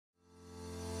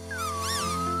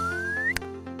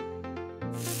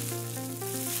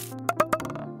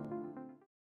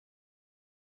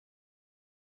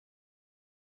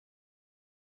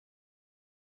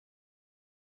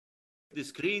The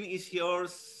screen is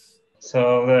yours.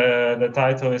 So the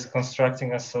title is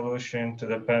Constructing a Solution to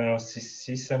the Penrose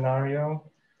CCC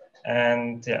Scenario.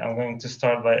 And yeah, I'm going to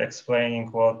start by explaining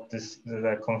what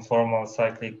the conformal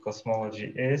cyclic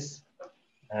cosmology is,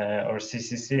 or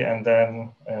CCC, and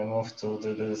then move to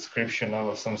the description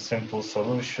of some simple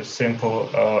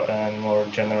and more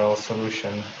general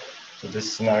solution to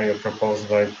this scenario proposed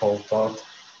by Paul Todd,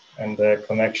 and the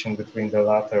connection between the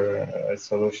latter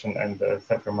solution and the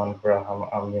Fefferman-Graham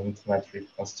ambient metric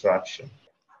construction.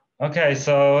 Okay,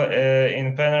 so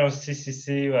in Penrose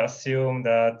CCC, we assume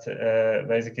that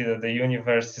basically that the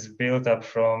universe is built up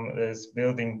from these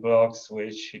building blocks,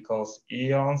 which he calls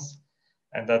eons,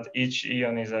 and that each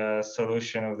eon is a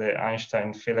solution of the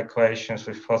Einstein field equations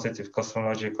with positive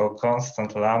cosmological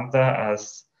constant lambda,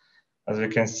 as we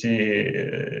can see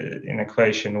in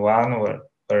equation 1,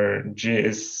 where G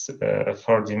is a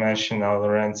four-dimensional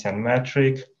Lorentzian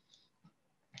metric,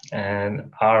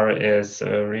 and R is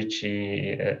a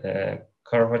Ricci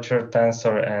curvature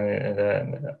tensor, and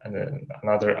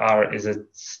another R is a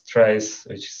trace,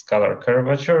 which is scalar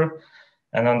curvature.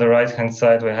 And on the right-hand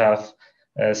side, we have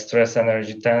a stress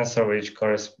energy tensor, which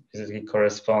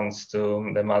corresponds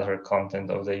to the matter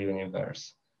content of the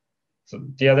universe. So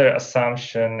the other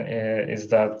assumption is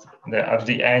that at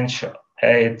the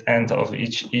end of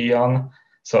each eon,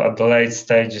 so at the late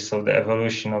stages of the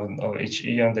evolution of each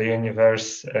eon, the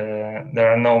universe,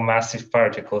 there are no massive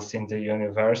particles in the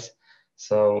universe.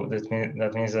 So that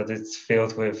means that it's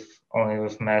filled only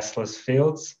with massless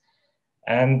fields.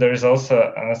 And there is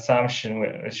also an assumption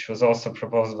which was also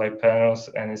proposed by Penrose,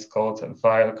 and it's called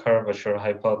Weyl curvature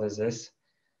hypothesis,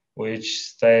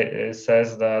 which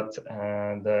says that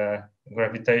the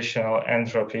gravitational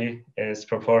entropy is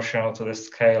proportional to the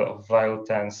scale of Weyl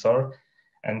tensor,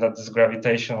 and that this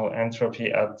gravitational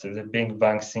entropy at the Big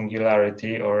Bang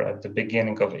singularity, or at the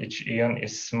beginning of each eon,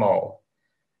 is small.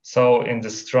 So in the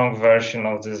strong version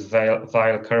of this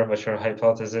Weyl curvature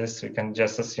hypothesis, we can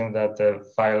just assume that the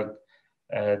Weyl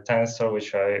tensor,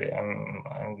 which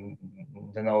I'm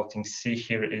denoting C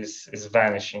here, is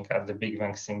vanishing at the Big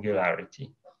Bang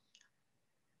singularity.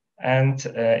 And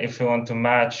if we want to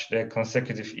match the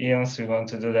consecutive eons, we want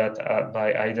to do that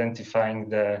by identifying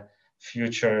the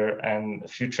future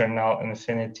null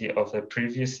infinity of the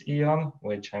previous eon,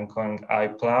 which I'm calling I+,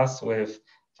 with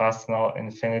fast null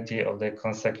infinity of the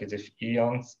consecutive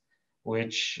eons,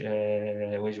 which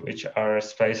are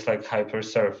space-like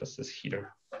hypersurfaces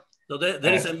here. So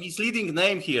there is a misleading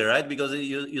name here, right? Because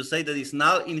you say that it's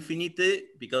null infinity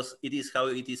because it is how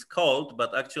it is called,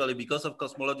 but actually because of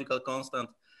cosmological constant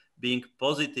being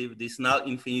positive, these null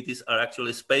infinities are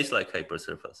actually space-like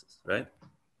hypersurfaces, right?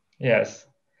 Yes.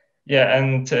 Yeah,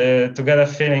 and to get a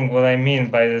feeling what I mean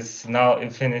by this null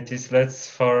infinities, let's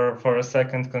for a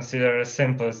second consider the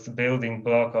simplest building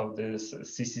block of this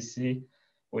CCC,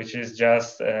 which is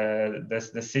just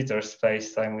the Sitter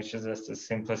spacetime, which is just the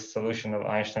simplest solution of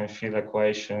Einstein field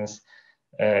equations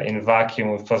in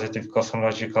vacuum with positive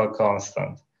cosmological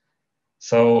constant.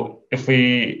 So if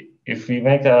we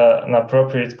make an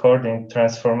appropriate coordinate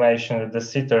transformation, the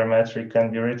Sitter metric can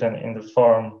be written in the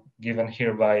form given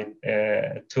here by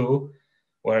 2,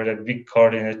 where the big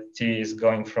coordinate t is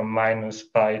going from minus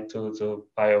pi to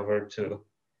pi over 2.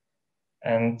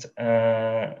 And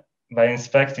by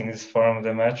inspecting this form of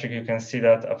the metric, you can see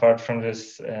that apart from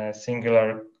this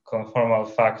singular conformal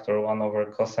factor 1 over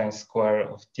cosine square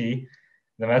of t,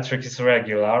 the metric is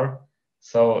regular.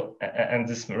 So, and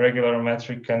this regular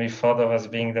metric can be thought of as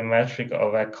being the metric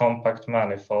of a compact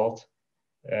manifold,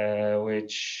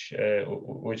 which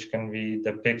can be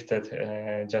depicted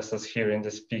just as here in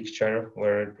this picture,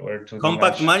 where two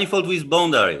compact manifold with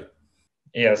boundary.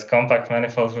 Yes, compact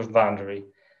manifold with boundary,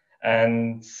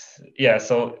 and yeah.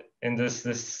 So in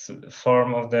this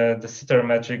form of the Sitter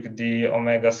metric, the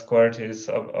omega squared is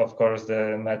of course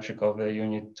the metric of the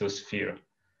unit to sphere.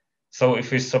 So if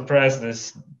we suppress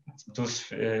this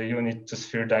unit to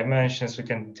sphere dimensions, we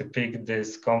can depict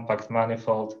this compact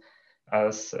manifold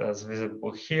as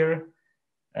visible here,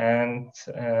 and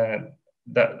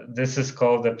this is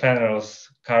called the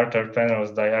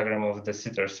Carter-Penrose diagram of the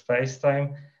Sitter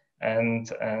spacetime, and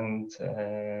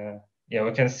yeah,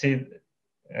 we can see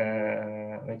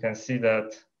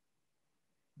that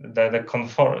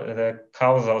the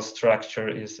causal structure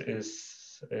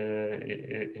is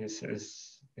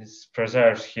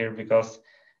preserved here, because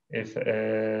if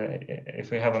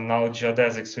we have a null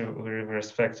geodesics with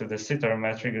respect to the Sitter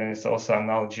metric, then it's also a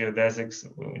null geodesic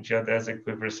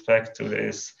with respect to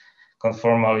this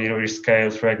conformally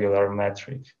rescaled regular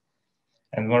metric.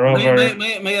 And moreover,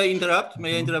 may I interrupt?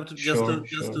 May I interrupt sure,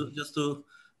 just to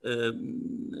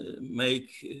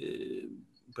make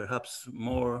perhaps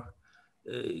more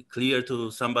clear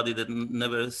to somebody that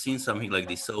never seen something like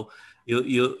this. So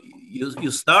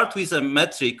you start with a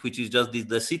metric, which is just the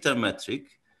de Sitter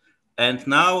metric. And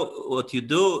now what you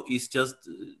do is just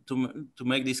to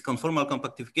make this conformal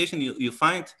compactification, you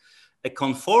find a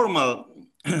conformal,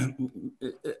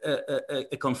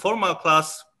 a conformal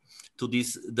class to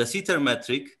this de Sitter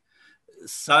metric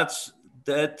such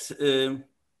that,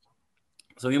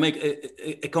 so you make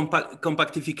a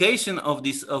compactification of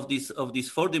this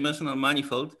four-dimensional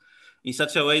manifold in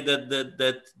such a way that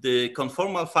the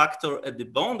conformal factor at the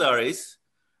boundaries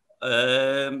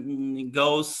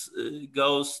goes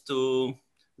to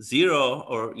 0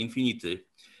 or infinity,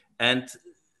 and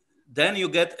then you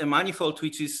get a manifold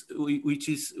which is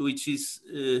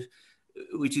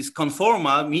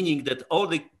conformal, meaning that all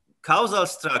the causal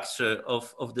structure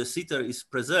of the Sitter is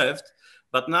preserved.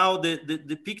 But now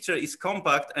the picture is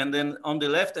compact, and then on the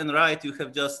left and right you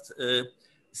have just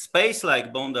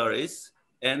space-like boundaries,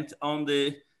 and on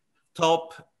the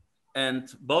top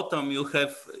and bottom you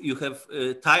have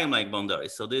time-like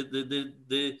boundaries. So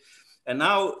and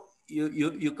now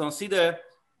you consider,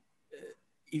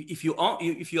 if you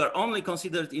are only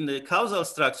considered in the causal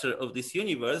structure of this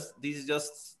universe, this is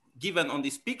just given on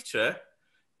this picture.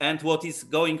 And what is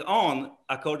going on,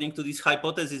 according to this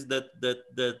hypothesis that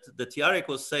Jarek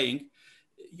was saying,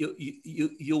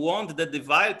 you want that the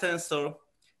Weyl tensor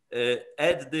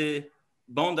at the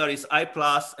boundaries I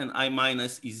plus and I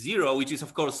minus is 0, which is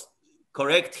of course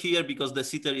correct here because the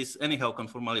Sitter is anyhow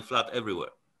conformally flat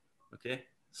everywhere. Okay,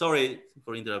 sorry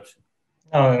for interruption.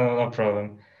 No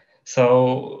problem.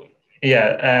 So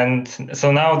yeah, and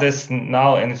so now this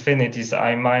null infinities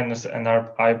I minus and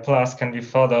I plus can be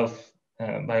thought of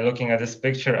by looking at this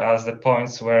picture as the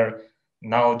points where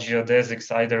null geodesics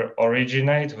either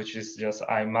originate, which is just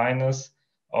I minus,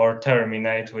 or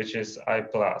terminate, which is I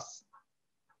plus.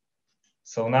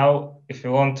 So now, if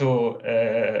you want to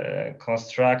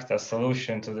construct a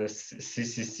solution to this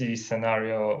CCC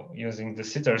scenario using the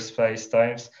Sitter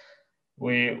spacetimes,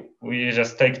 we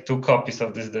just take two copies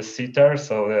of this de Sitter.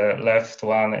 So the left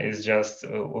one is just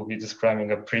will be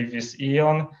describing a previous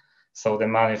eon. So the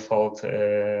manifold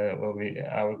will be,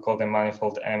 I will call the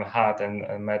manifold M hat and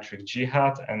metric G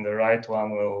hat, and the right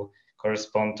one will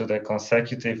correspond to the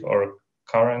consecutive or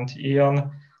current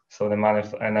eon. So the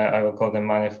manifold, and I will call the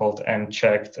manifold M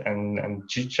checked and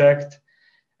G checked.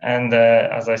 And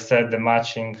as I said, the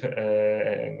matching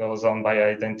goes on by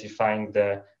identifying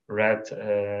the red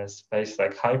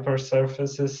space-like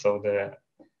hypersurfaces, so the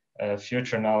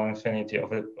future null infinity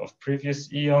of previous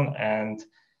eon and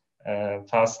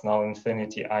past null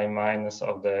infinity I minus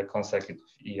of the consecutive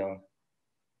eon.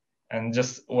 And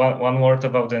just one word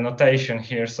about the notation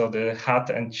here. So the hat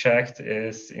and checked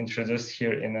is introduced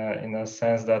here in a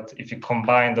sense that if you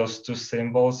combine those two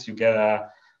symbols, you get a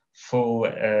full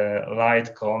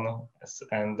light cone,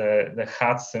 and the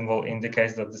hat symbol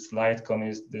indicates that this light cone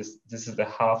is this is the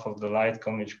half of the light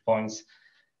cone which points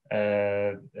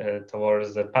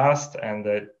towards the past, and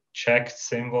the checked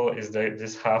symbol is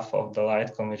this half of the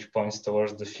light cone which points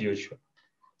towards the future.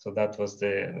 So that was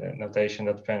the notation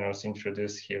that Penrose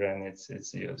introduced here, and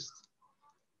it's used.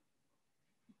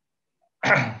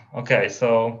 Okay,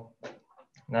 so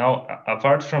now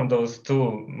apart from those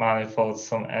two manifolds,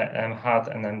 some M hat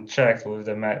and M checked with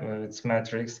its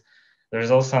metrics, there is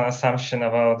also an assumption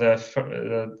about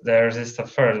there exists a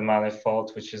third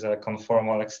manifold, which is a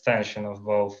conformal extension of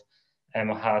both M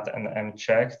hat and M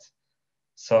checked.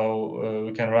 So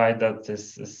we can write that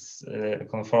this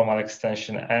conformal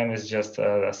extension M is just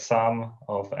a sum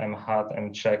of M hat,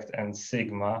 M checked, and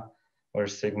sigma, where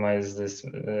sigma is this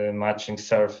matching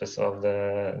surface of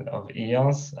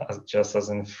eons, just as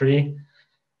in free,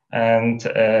 and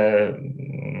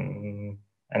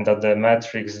that the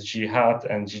metrics G hat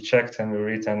and G checked can be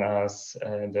written as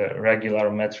the regular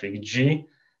metric G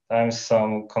times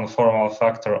some conformal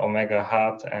factor omega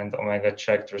hat and omega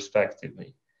checked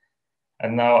respectively.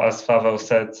 And now, as Pavel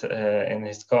said in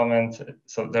his comment,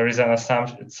 so there is an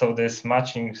assumption, so this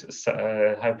matching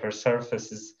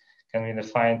hypersurfaces can be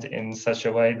defined in such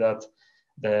a way that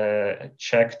the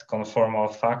checked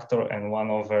conformal factor and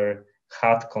 1 over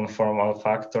hat conformal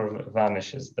factor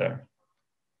vanishes there.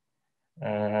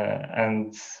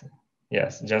 And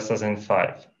yes, just as in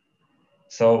 5.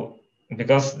 So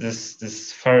because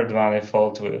this third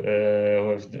manifold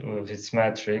with its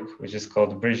metric, which is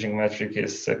called bridging metric,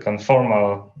 is a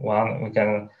conformal one, we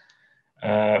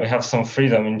have some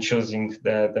freedom in choosing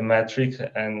the metric,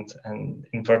 and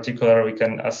in particular we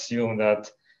can assume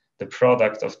that the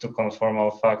product of two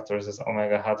conformal factors as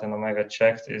omega hat and omega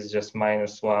checked is just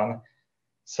 -1.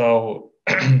 So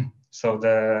so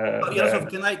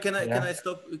Jarosław, can yeah. I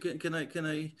stop? Can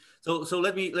I? So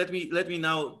let me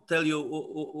now tell you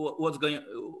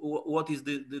what is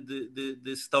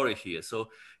the story here. So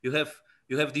you have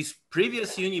this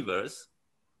previous universe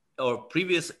or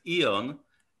previous eon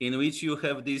in which you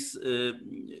have this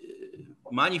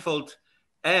manifold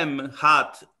M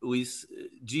hat with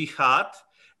G hat,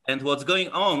 and what's going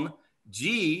on?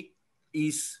 G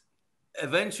is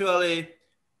eventually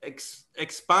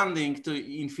expanding to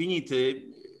infinity,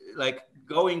 like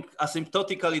going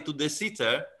asymptotically to de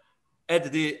Sitter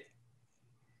at the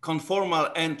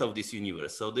conformal end of this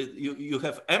universe. So you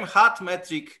have M hat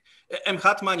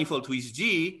manifold with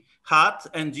G hat,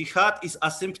 and G hat is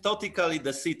asymptotically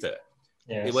de Sitter.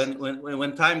 Yes.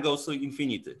 When time goes to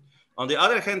infinity. On the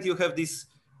other hand, you have this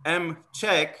M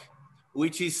check,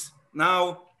 which is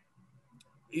now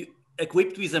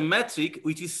equipped with a metric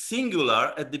which is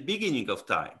singular at the beginning of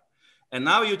time. And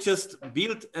now you just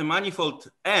build a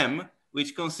manifold M,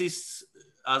 which consists,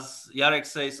 as Jarek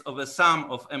says, of a sum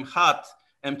of M hat,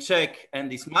 M check,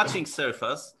 and this matching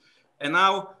surface. And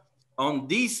now on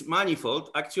this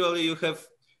manifold, actually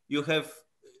you have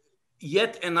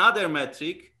yet another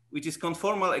metric, which is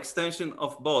conformal extension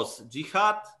of both G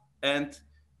hat and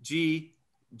G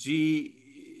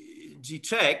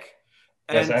check.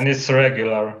 Yes, and it's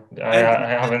regular. I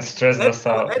haven't stressed this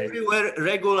out. Everywhere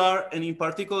regular, and in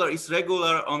particular, is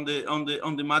regular on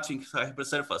the matching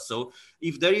hypersurface. So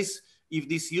if this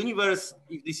universe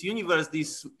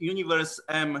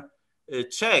M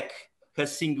check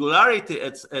has singularity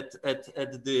at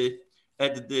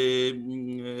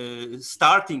the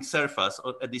starting surface,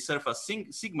 or at the surface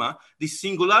sigma, this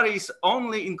singularity is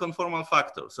only in conformal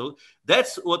factor. So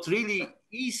that's what really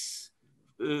is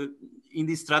in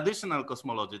this traditional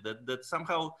cosmology, that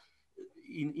somehow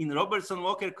in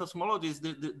Robertson-Walker cosmologies,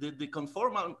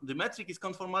 the metric is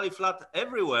conformally flat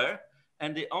everywhere,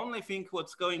 and the only thing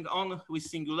what's going on with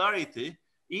singularity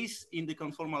is in the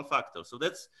conformal factor. So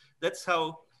that's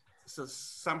how. So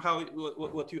somehow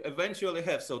what you eventually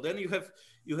have. So then you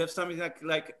have something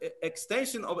like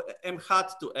extension of M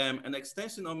hat to M, and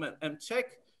extension of M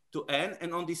check to N,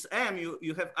 and on this M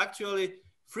you have actually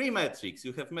three metrics.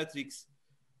 You have metrics,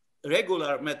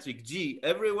 regular metric G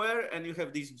everywhere, and you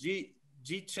have this G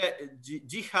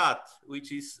hat,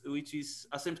 which is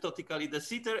asymptotically de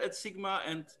Sitter at sigma,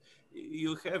 and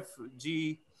you have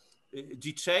G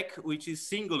check, which is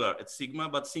singular at sigma,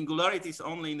 but singularity is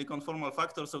only in the conformal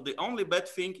factor. So the only bad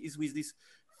thing is with this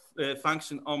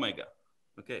function omega.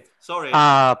 Okay, sorry.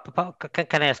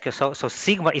 Can I ask you? So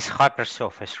sigma is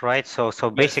hypersurface, right? So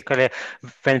basically, yes,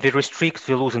 when we restrict,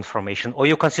 we lose information, or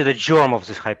you consider germ of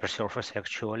this hypersurface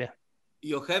actually.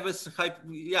 You have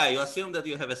you assume that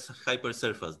you have a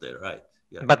hypersurface there, right?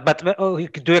 Yeah. But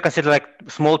do you consider like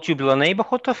small tubular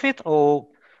neighborhood of it, or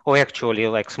actually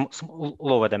like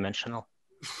lower dimensional?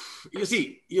 You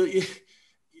see, you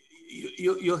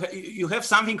have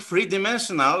something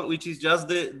three-dimensional, which is just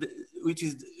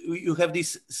you have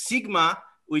this sigma,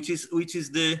 which is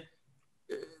the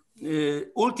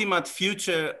ultimate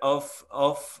future of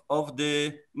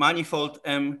the manifold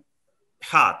M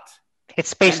hat. It's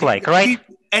space-like, right?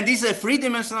 And this is a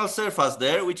three-dimensional surface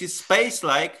there, which is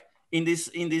space-like in this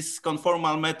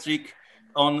conformal metric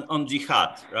on G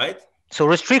hat, right? So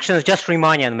restriction is just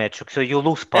Riemannian metric, so you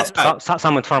lose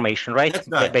some information, right? That's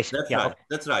right.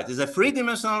 That's right. It's a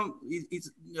three-dimensional.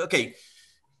 It's okay,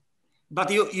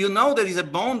 but you know there is a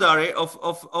boundary of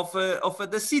a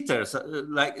de Sitter,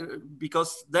 like,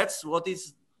 because that's what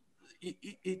is.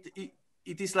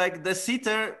 It is like de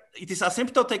Sitter. It is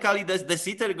asymptotically de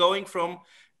Sitter going from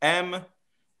M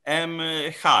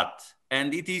hat,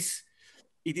 and it is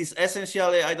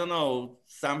essentially, I don't know,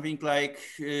 something like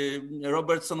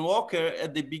Robertson-Walker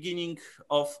at the beginning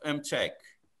of M check,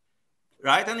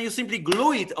 right? And you simply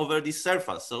glue it over this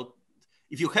surface. So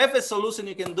if you have a solution,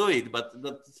 you can do it, but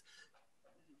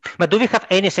do we have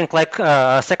anything like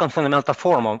second fundamental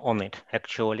form on it,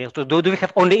 actually? Do we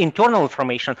have only internal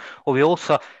information, or we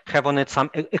also have on it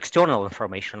some external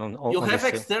information? You have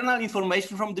external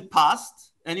information from the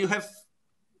past, and you have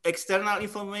external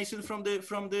information from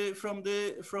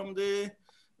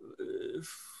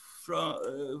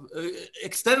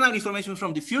external information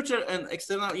from the future, and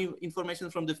external information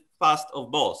from the past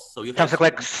of both. So you have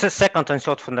like second and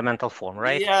third fundamental form,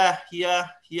 right?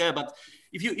 Yeah. But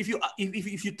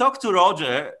if you talk to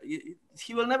Roger,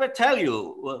 he will never tell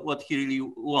you what he really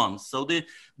wants. So the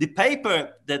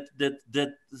paper that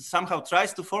somehow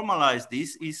tries to formalize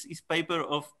this is paper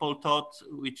of Paul Todd,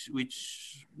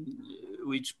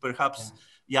 which perhaps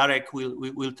Jarek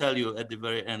will tell you at the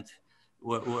very end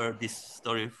where this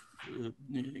story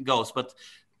goes. But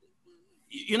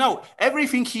you know,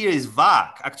 everything here is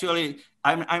vague. Actually,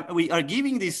 we are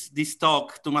giving this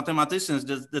talk to mathematicians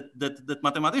that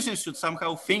mathematicians should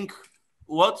somehow think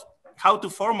how to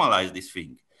formalize this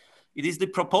thing. It is the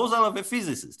proposal of a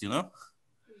physicist, you know?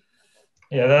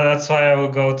 Yeah, that's why I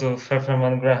will go to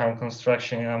Pfefferman-Graham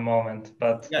construction in a moment.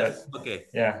 But yes, okay.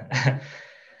 Yeah.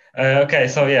 Okay,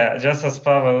 so yeah, just as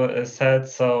Pavel said,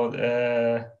 so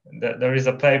there is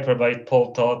a paper by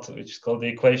Paul Todd, which is called The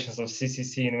Equations of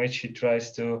CCC, in which he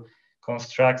tries to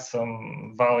construct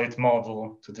some valid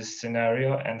model to this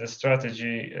scenario. And the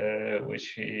strategy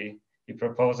which he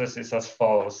proposes is as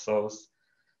follows. So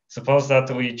suppose that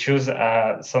we choose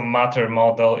some matter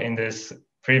model in this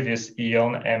previous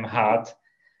eon m hat.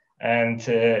 And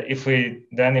if we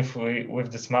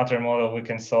with this matter model, we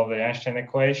can solve the Einstein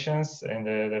equations in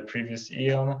the previous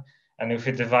eon. And if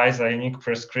we devise a unique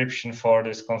prescription for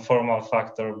this conformal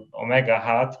factor omega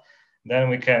hat, then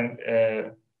we can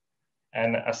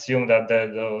and assume that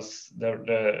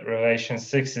the relation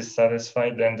 6 is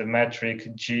satisfied, then the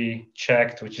metric G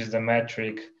checked, which is the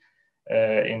metric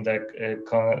in the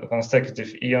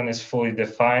consecutive eon, is fully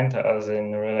defined, as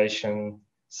in relation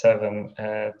 7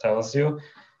 tells you.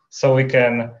 So we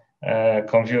can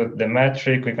compute the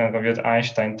metric, we can compute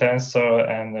Einstein tensor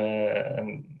and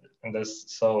this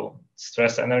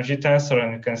stress energy tensor,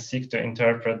 and we can seek to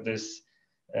interpret this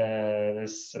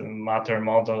matter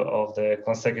model of the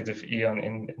consecutive eon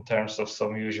in terms of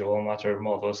some usual matter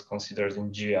models considered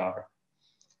in GR.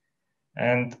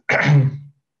 And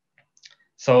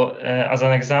so as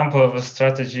an example of a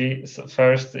strategy,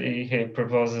 first he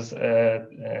proposes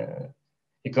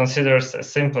he considers a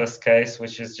simplest case,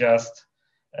 which is just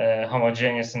a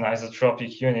homogeneous and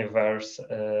isotropic universe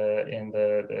in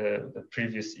the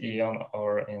previous eon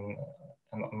or in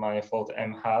a manifold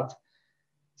M hat.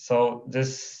 So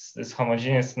this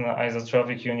homogeneous and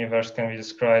isotropic universe can be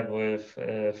described with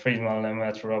Friedman,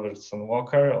 Lemaitre, Robertson,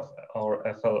 Walker, or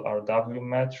FLRW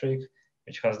metric,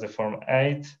 which has the form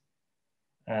 8,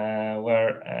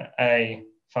 where a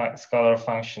scalar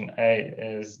function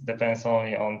A depends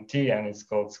only on T, and it's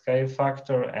called scale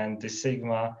factor, and the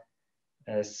sigma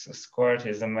squared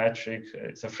is a metric.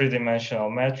 It's a three-dimensional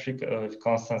metric with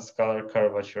constant scalar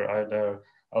curvature, either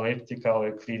elliptical,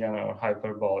 Euclidean, or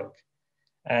hyperbolic.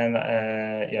 And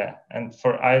and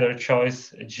for either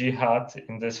choice, G hat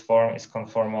in this form is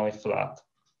conformally flat.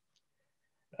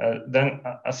 Then,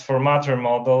 as for matter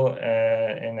model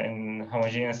in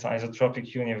homogeneous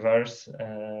isotropic universe,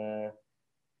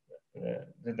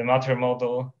 the matter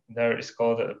model there is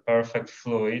called a perfect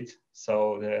fluid,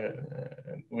 so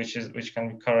which can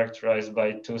be characterized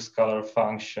by two scalar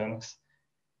functions,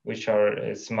 which are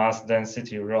its mass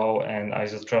density rho and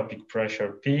isotropic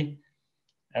pressure P,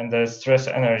 and the stress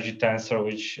energy tensor,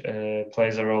 which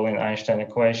plays a role in Einstein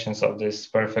equations of this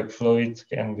perfect fluid,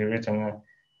 can be written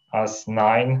as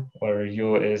 9, where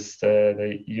U is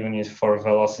the unit for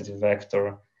velocity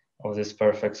vector of this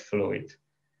perfect fluid.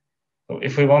 So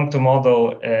if we want to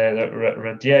model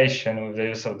radiation with the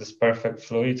use of this perfect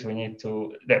fluid, we need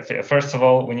to, first of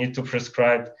all, we need to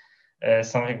prescribe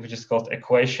something which is called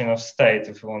equation of state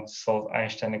if we want to solve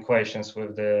Einstein equations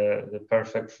with the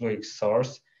perfect fluid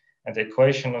source. And the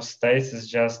equation of states is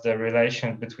just the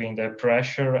relation between the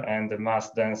pressure and the mass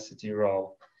density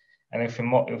rho. And if we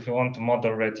want to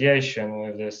model radiation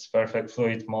with this perfect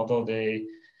fluid model, the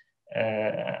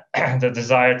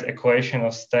desired equation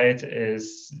of state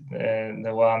is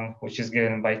the one which is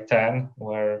given by 10,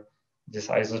 where this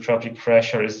isotropic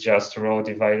pressure is just rho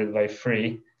divided by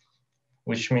 3,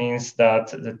 which means that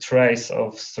the trace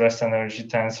of stress energy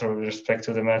tensor with respect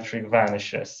to the metric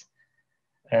vanishes.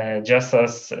 Just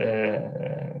as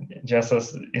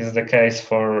is the case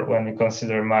for when we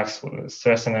consider Maxwell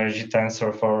stress energy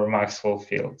tensor for Maxwell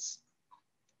fields.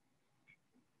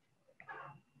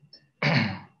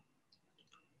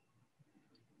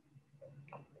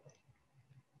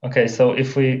 Okay, so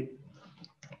if we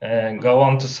go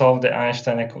on to solve the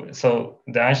Einstein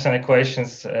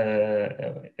equations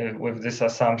with this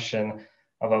assumption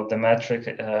about the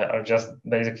metric are just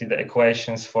basically the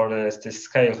equations for this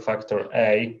scale factor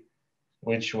A,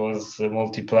 which was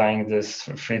multiplying this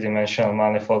three-dimensional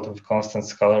manifold with constant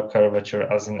scalar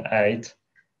curvature as in 8.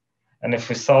 And if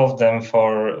we solve them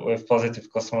with positive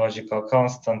cosmological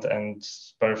constant and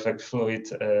perfect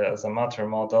fluid as a matter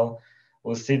model,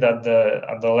 we'll see that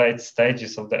at the late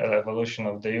stages of the evolution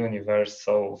of the universe,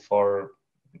 so for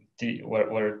t,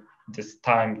 where this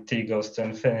time t goes to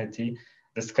infinity,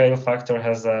 the scale factor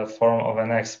has a form of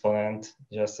an exponent,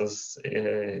 just as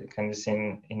can be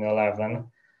seen in 11.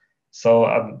 So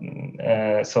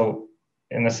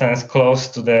in a sense close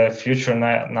to the future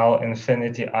null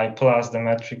infinity I plus, the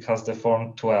metric has the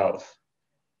form 12,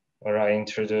 where I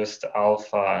introduced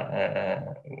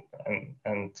alpha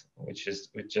and which is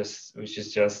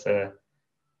just where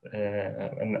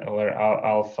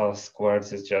alpha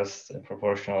squared is just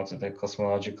proportional to the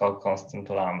cosmological constant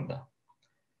lambda.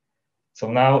 So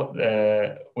now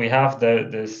we have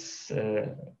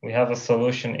we have a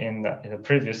solution in the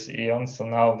previous eon. So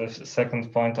now the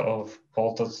second point of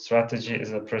Poltot's strategy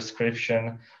is a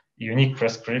prescription, unique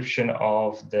prescription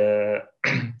of the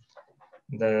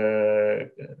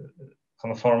the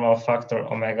conformal factor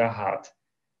omega hat.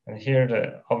 And here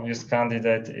the obvious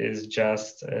candidate is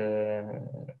just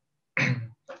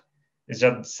it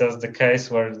just says the case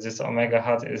where this omega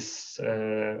hat is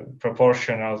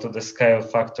proportional to the scale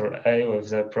factor A with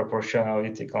the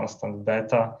proportionality constant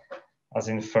beta, as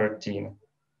in 13.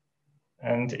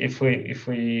 And if we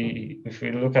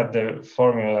look at the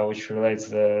formula which relates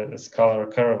the scalar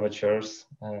curvatures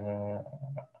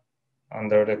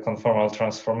under the conformal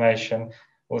transformation,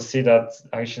 we'll see that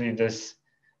actually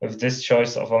with this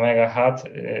choice of omega hat,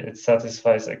 it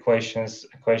satisfies equation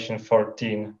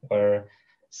 14, where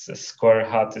square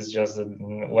hat is just a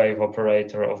wave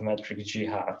operator of metric G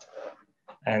hat,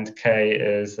 and K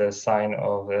is a sign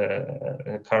of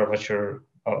the curvature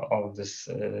of this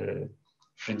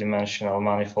three-dimensional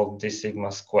manifold D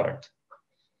sigma squared.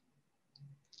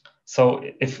 So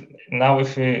if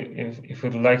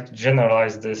we'd like to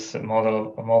generalize this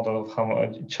model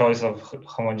of choice of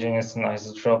homogeneous and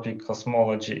isotropic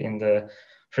cosmology in the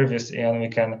previous eon, we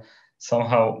can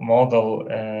somehow model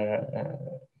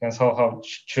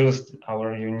choose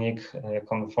our unique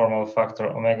conformal factor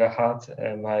omega hat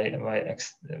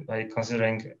by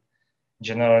considering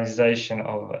generalization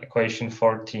of equation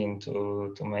 14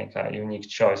 to make a unique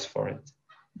choice for it.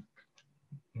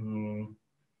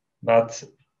 But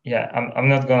yeah, I'm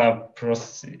not gonna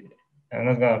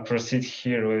proceed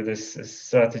here with this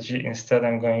strategy. Instead,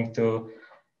 I'm going to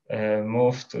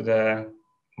move to the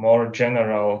more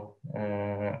general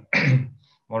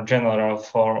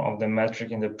form of the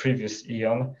metric in the previous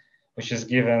eon, which is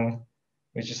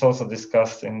also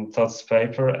discussed in Todd's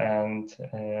paper, and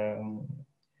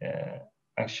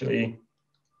actually,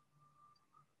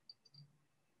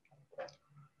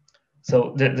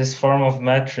 so this form of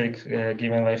metric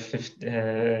given by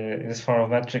this form of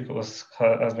metric has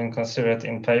been considered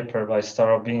in paper by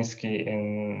Starobinski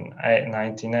in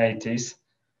 1980s,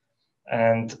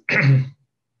 and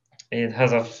it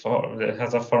has a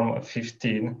form of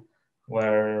 15,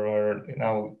 where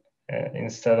now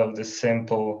instead of the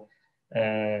simple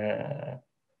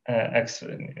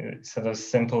instead of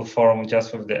simple form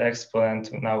just with the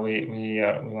exponent, now we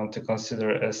want to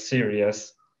consider a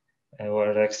series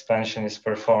where the expansion is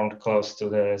performed close to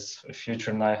the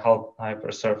future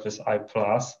hypersurface I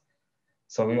plus.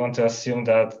 So we want to assume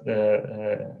that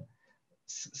the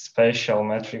spatial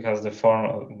metric has the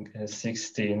form of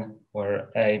 16,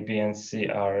 where A, B, and C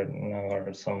are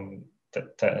some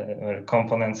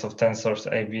components of tensors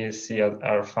A, B, and C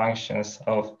are functions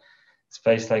of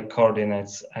space-like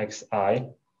coordinates xi.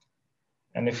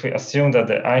 And if we assume that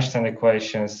the Einstein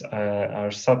equations are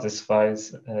satisfied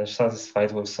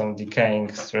with some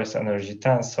decaying stress energy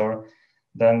tensor,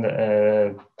 then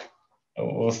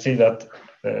we'll see that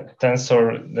the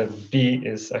tensor, that B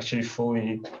is actually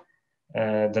fully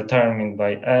determined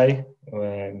by A,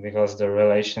 because the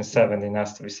relation 17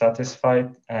 has to be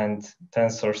satisfied, and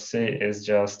tensor C is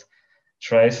just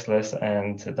traceless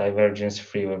and divergence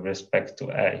free with respect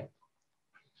to A.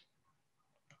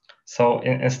 So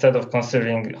instead of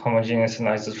considering homogeneous and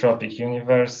isotropic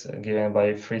universe given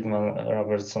by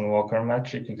Friedman-Robertson-Walker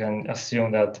metric, you can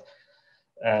assume that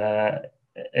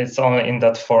it's only in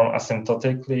that form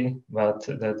asymptotically, but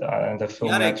that the full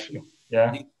metric.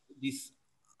 Yeah. This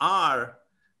R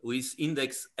with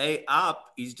index A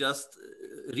up is just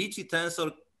Ricci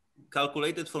tensor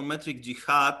calculated for metric G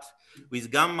hat with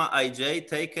gamma ij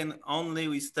taken only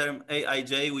with term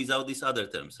Aij without these other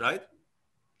terms, right?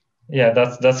 Yeah,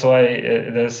 that's why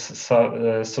there's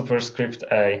superscript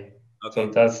A. Okay. So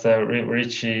that's the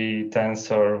Ricci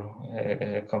tensor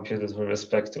computed with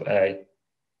respect to A.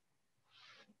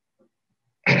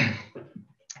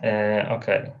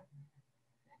 Okay.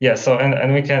 Yeah. So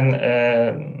and we can,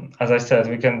 as I said,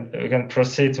 we can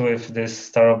proceed with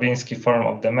this Starobinski form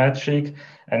of the metric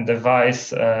and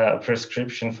devise a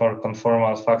prescription for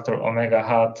conformal factor omega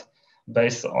hat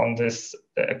based on this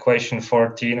equation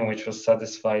 14, which was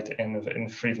satisfied in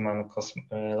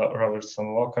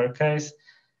Friedman-Robertson-Walker case,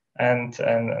 and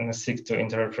seek to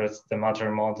interpret the matter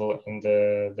model in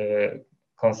the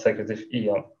consecutive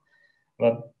eon.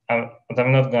 But but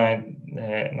I'm not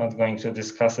going to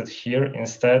discuss it here.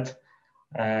 Instead,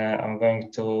 I'm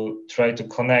going to try to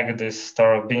connect this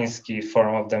Tarobinski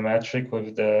form of the metric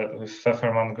with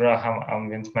Pfefferman-Graham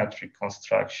ambient metric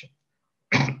construction.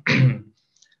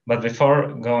 But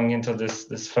before going into this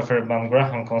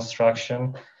Pfefferman-Graham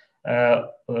construction,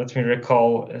 let me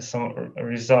recall some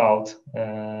result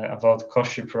about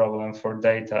Cauchy problem for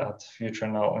data at future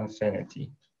null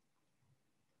infinity.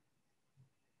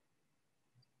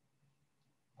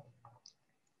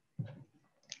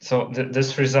 So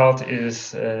this result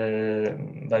is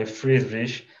by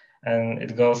Friedrich, and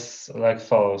it goes like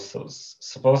follows. So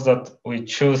suppose that we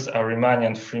choose a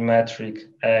Riemannian free metric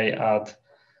A at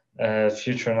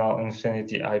future null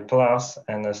infinity I plus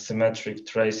and a symmetric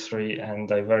trace free and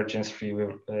divergence free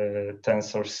with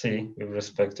tensor C with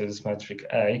respect to this metric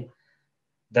A.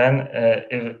 Then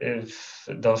if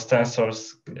those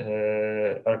tensors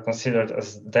are considered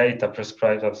as data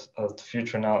prescribed at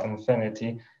future null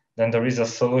infinity, then there is a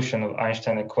solution of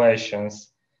Einstein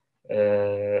equations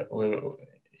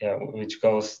which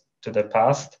goes to the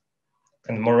past.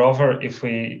 And moreover, if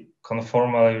we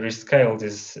conformally rescale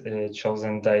this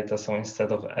chosen data, so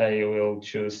instead of A, we'll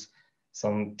choose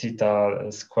some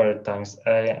theta squared times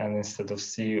A, and instead of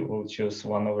C, we'll choose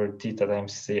 1 over theta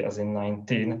times C, as in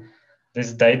 19.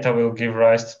 This data will give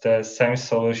rise to the same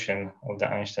solution of the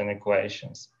Einstein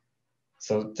equations.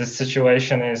 So this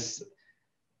situation is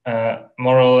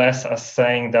more or less as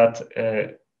saying that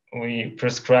we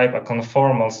prescribe a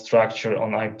conformal structure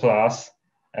on I plus,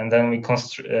 and then we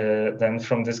then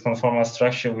from this conformal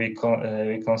structure we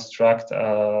construct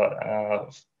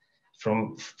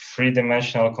from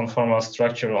three-dimensional conformal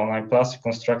structure on I plus, we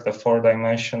construct a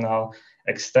four-dimensional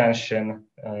extension,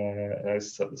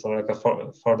 so like a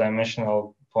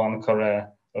four-dimensional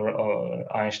Poincare or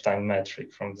Einstein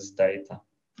metric from this data.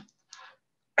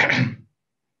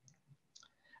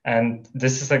 And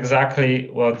this is exactly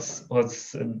what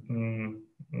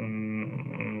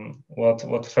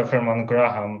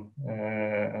Pfefferman-Graham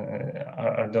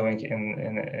are doing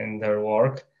in their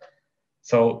work.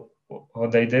 So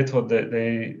what they did,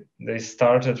 they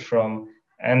started from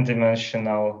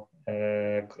n-dimensional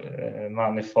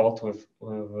manifold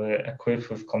equipped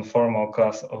with conformal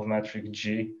class of metric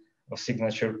G of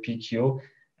signature PQ,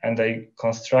 and they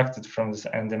constructed from this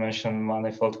n-dimensional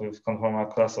manifold with conformal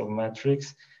class of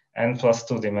metrics n plus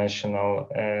two-dimensional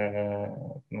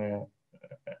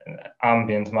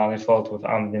ambient manifold with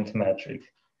ambient metric.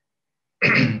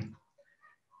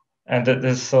 And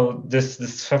this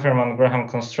Pfefferman-Graham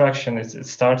construction, it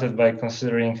started by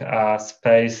considering a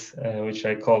space which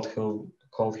I called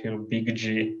here big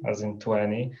G, as in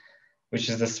 20, which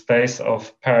is the space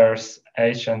of pairs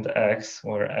H and X,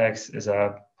 where X is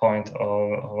a point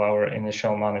of our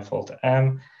initial manifold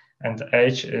M, and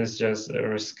H is just a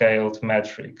rescaled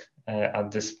metric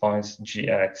at this point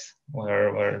GX,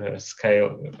 where the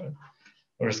scale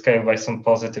we're scaled by some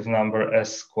positive number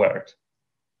S squared.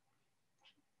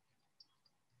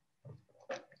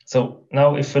 So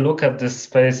now if we look at this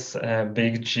space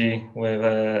big G with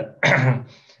and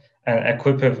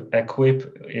equip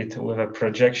it with a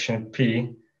projection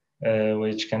P,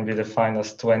 which can be defined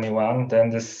as 21, then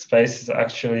this space is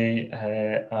actually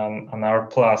an R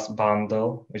plus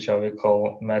bundle, which I will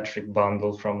call metric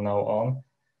bundle from now on.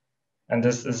 And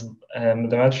this is the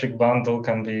metric bundle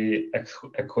can be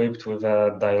equipped with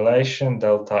a dilation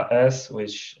delta S,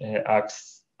 which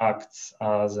acts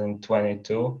as in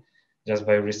 22, just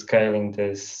by rescaling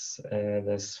this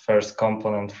first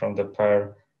component from the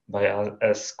pair by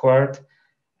S squared.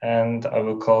 And I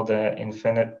will call the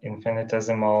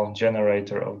infinitesimal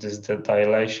generator of this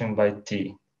dilation by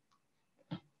T.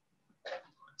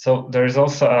 So there is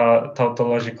also a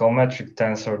tautological metric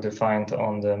tensor defined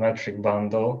on the metric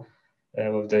bundle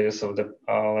with the use of the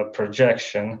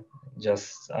projection,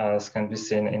 just as can be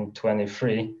seen in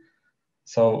 23.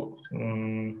 So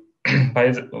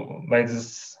by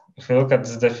this, if we look at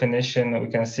this definition, we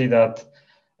can see that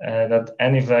that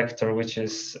any vector which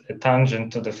is a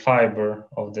tangent to the fiber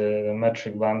of the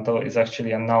metric bundle is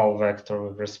actually a null vector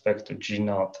with respect to G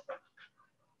naught.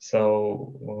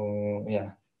 So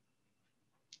yeah.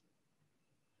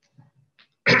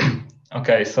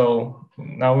 Okay, so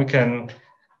now we can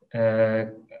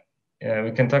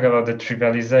talk about the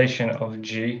trivialization of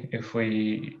G if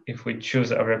we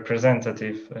choose a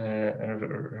representative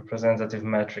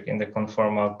metric in the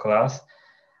conformal class.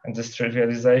 And this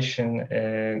trivialization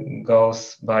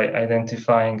goes by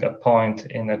identifying a point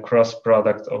in a cross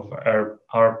product of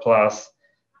R plus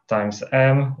times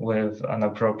M with an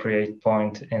appropriate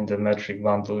point in the metric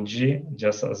bundle G,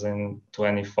 just as in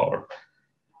 24.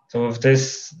 So with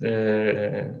this,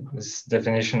 this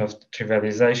definition of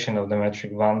trivialization of the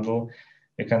metric bundle,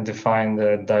 we can define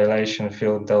the dilation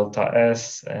field delta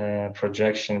S,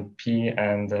 projection P,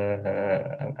 and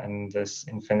this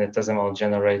infinitesimal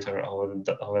generator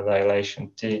of a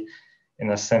dilation T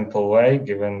in a simple way,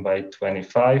 given by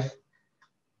 25.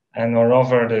 And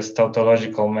moreover, this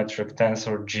tautological metric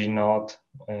tensor G0,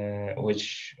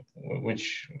 which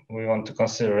we want to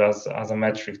consider as a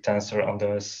metric tensor on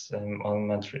this on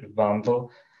metric bundle,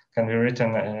 can be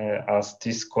written as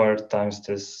T squared times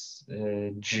this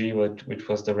G, which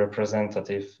was the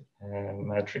representative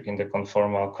metric in the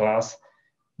conformal class,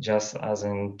 just as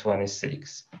in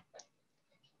 26.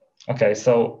 Okay,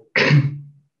 so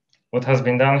what has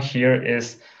been done here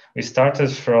is we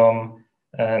started from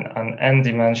an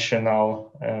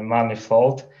n-dimensional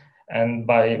manifold, and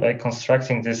by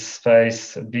constructing this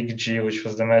space big G, which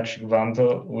was the metric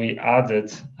bundle, we added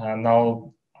a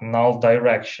null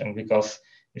direction, because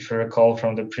if you recall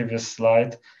from the previous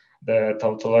slide, the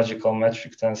tautological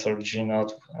metric tensor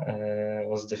G0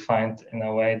 was defined in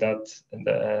a way that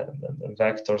the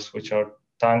vectors which are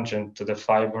tangent to the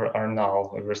fiber are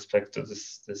null with respect to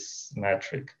this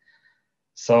metric.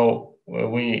 So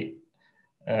we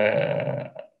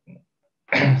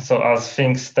so as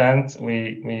things stand,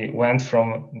 we went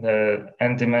from the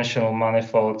n-dimensional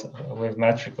manifold with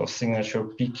metric of signature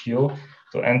PQ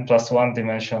to n+1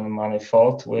 dimensional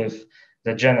manifold with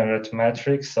degenerate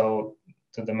metric, so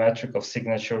to the metric of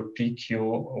signature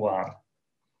PQ1.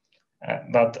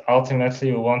 But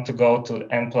ultimately, we want to go to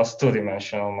n+2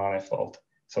 dimensional manifold.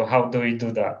 So how do we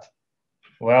do that?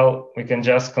 Well, we can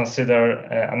just consider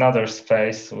another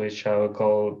space, which I will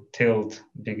call tilde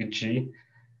big G,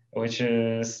 which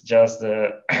is just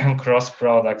the cross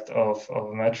product of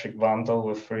metric bundle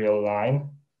with real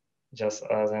line, just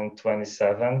as in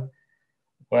 27,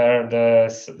 where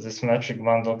this metric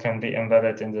bundle can be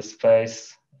embedded in the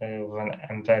space with an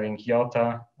embedding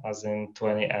iota, as in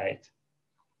 28.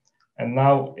 And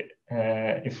now,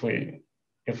 if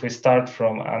we start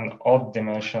from an odd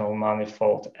dimensional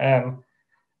manifold M,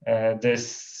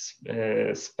 this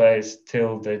space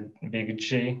tilde big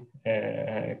G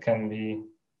can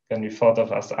be thought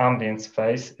of as ambient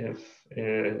space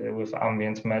with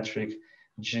ambient metric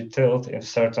G tilde if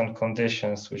certain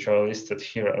conditions which are listed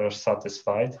here are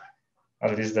satisfied.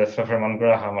 At least the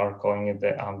Pfefferman-Graham are calling it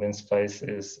the ambient space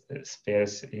is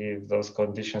space if those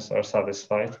conditions are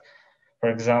satisfied.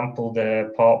 For example,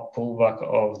 the pullback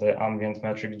of the ambient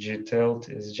metric G tilde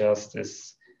is just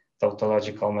this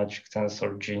tautological metric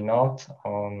tensor G0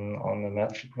 on the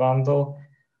metric bundle,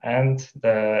 and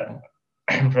the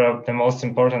most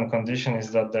important condition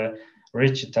is that the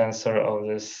Ricci tensor of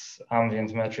this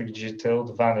ambient metric G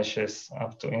tilde vanishes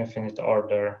up to infinite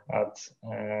order at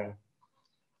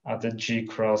the G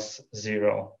cross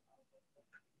 0.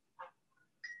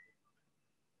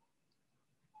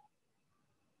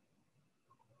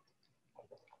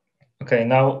 Okay,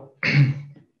 now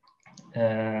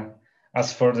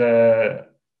as for the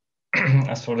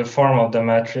form of the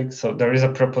metric, so there is a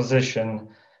proposition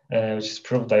which is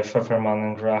proved by Pfefferman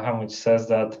and Graham, which says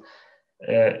that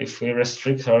if we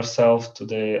restrict ourselves to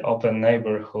the open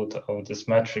neighborhood of this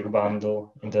metric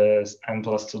bundle in the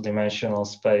n+2 dimensional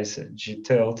space G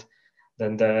tilde,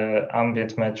 then the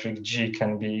ambient metric G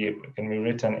can be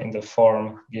written in the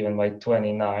form given by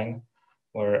 29,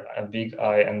 where a big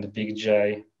I and a big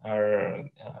J are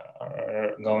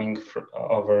going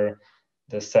over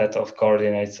the set of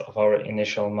coordinates of our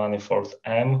initial manifold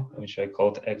M, which I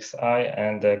called xi,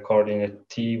 and the coordinate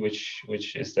T, which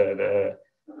is the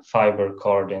fiber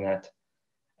coordinate.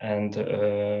 And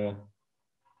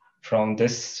from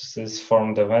this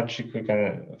form, the metric, we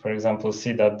can, for example,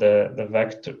 see that the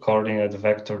vector coordinate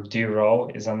vector d rho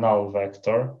is a null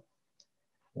vector,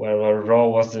 where rho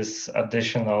was this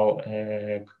additional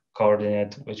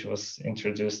coordinate which was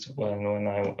introduced when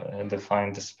I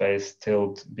defined the space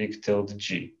big tilde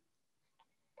G.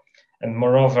 And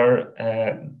moreover,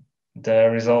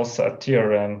 there is also a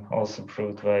theorem also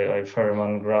proved by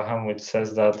Pfefferman-Graham, which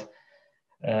says that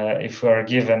if we are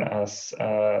given as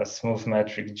a smooth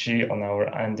metric G on our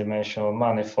n-dimensional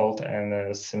manifold and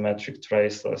a symmetric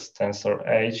traceless tensor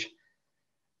H,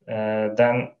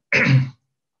 then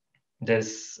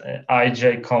this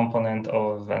ij component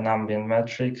of an ambient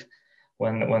metric,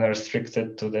 when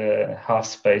restricted to the half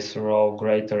space rho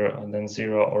greater than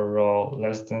 0 or rho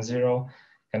less than 0,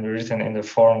 can be written in the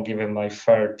form given by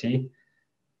 30.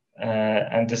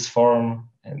 And this form,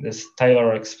 this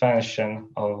Taylor expansion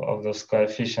of those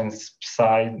coefficients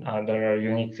psi, they are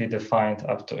uniquely defined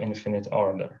up to infinite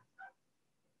order.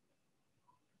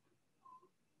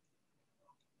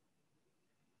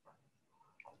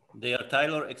 They are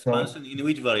Taylor expansion in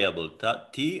which variable?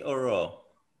 T or rho?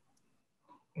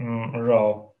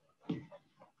 Rho.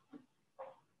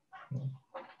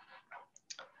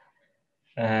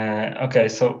 Okay,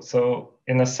 so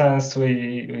in a sense,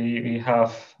 we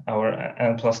have our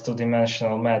n+2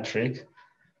 dimensional metric,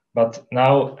 but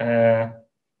now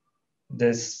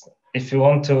if you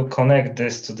want to connect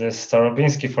this to the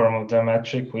Starobinsky form of the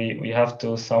metric, we have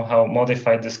to somehow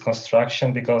modify this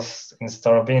construction, because in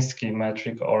Starobinsky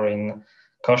metric or in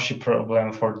Cauchy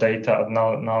problem for data at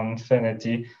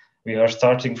non-infinity, we are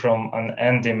starting from an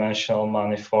n-dimensional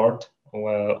manifold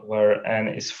where n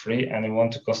is free, and we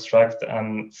want to construct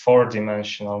an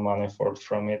 4-dimensional manifold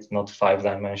from it, not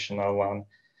 5-dimensional one,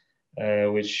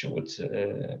 which would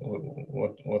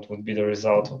what would be the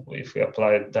result if we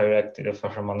apply directly the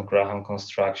Fefferman-Graham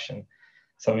construction.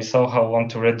 So we somehow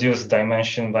want to reduce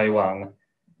dimension by 1,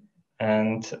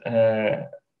 and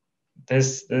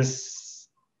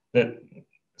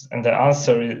the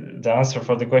answer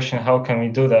for the question, how can we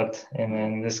do that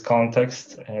in this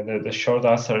context? The short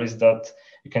answer is that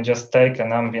you can just take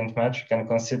an ambient metric and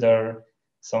consider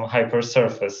some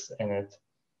hypersurface in it,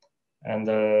 and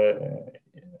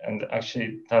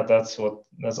actually that's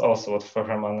also what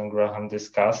Fefferman and Graham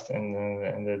discussed in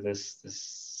this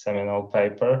seminal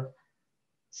paper.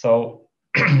 So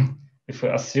if we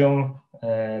assume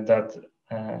that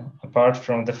apart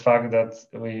from the fact that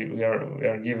we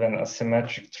are given a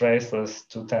symmetric traceless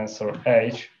to tensor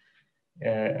H,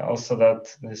 also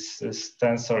that this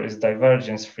tensor is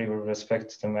divergence free with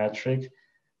respect to the metric,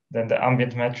 then the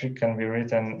ambient metric can be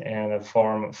written in a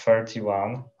form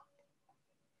 31,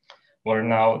 where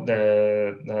now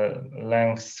the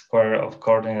length square of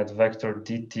coordinate vector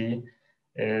dt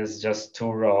is just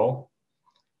 2 rho,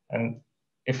 and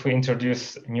if we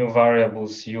introduce new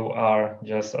variables UR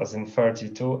just as in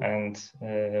 32, and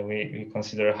we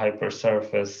consider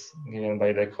hypersurface given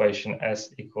by the equation S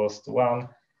equals to 1,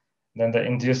 then the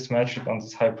induced metric on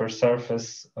this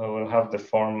hypersurface will have the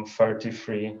form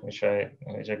 33, which I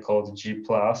called G+.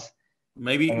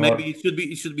 Maybe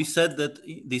it should be said that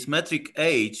this metric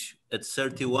H at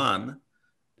 31,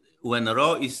 when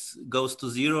rho goes to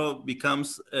 0,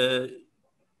 becomes a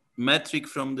metric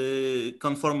from the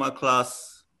conformal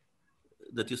class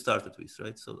that you started with,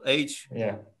 right? So H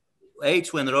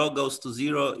when rho goes to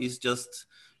 0 is just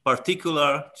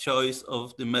particular choice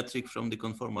of the metric from the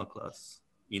conformal class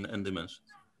in n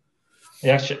dimensions.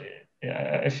 Yeah, actually,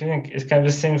 I think it can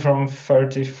be seen from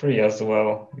 33 as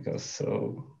well, because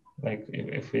like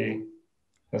if we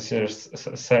consider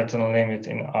a certain limit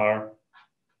in R.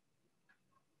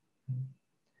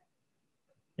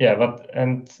 But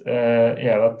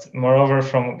moreover,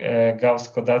 from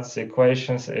Gauss-Kodazzi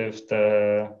equations, if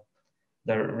the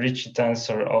Ricci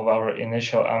tensor of our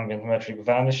initial ambient metric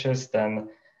vanishes, then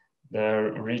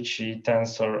the Ricci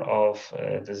tensor of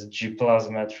this G+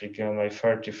 metric given by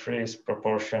 33 is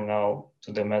proportional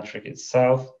to the metric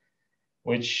itself,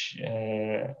 which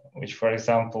for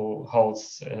example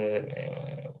holds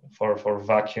for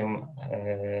vacuum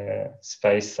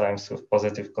spacetimes with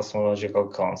positive cosmological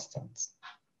constants.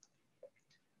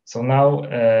 So now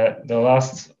the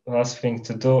last thing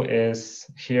to do is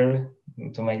here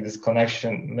to make this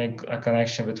connection, make a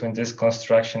connection between this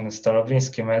construction and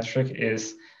Starobinsky metric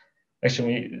is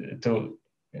actually to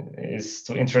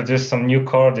introduce some new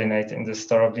coordinate in the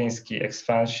Starobinsky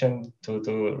expansion to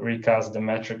recast the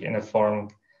metric in a form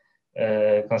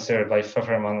considered by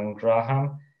Fefferman and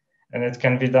Graham. And it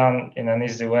can be done in an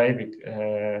easy way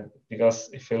because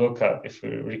if we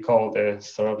recall the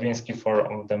Starobinsky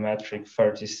form of the metric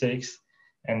 36,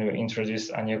 and we introduce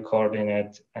a new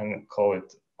coordinate and call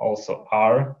it also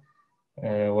R,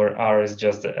 where R is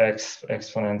just the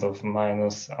exponent of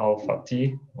minus alpha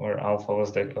t, where alpha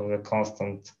was the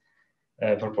constant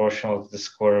proportional to the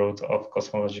square root of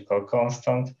cosmological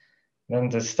constant. Then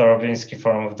the Starobinsky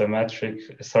form of the metric,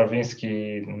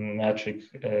 Starobinsky metric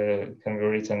can be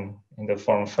written in the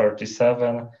form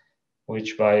 37,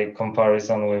 which by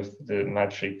comparison with the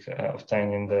metric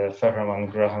obtained in the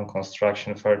Fefferman-Graham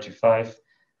construction 35,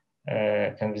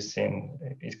 it can be seen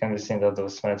that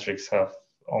those metrics have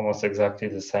almost exactly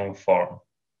the same form.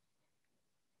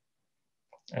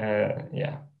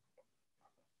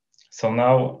 So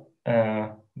now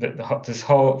this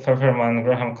whole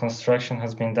Fefferman-Graham construction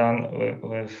has been done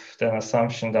with the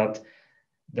assumption that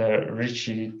the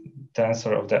Ricci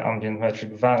tensor of the ambient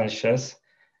metric vanishes,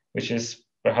 which is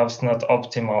perhaps not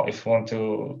optimal if we want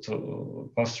to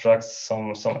construct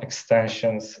some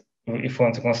extensions, if we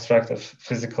want to construct a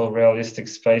physical realistic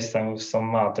spacetime with some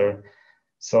matter.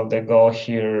 So the goal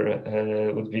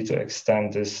here would be to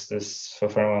extend this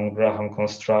Fefferman-Graham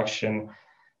construction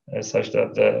such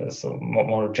that the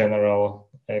more general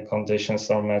conditions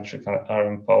or metric are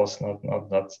imposed, not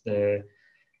that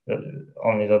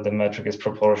only that the metric is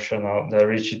proportional, the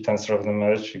Ricci tensor of the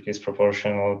metric is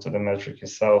proportional to the metric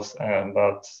itself,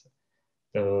 but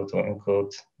to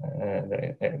include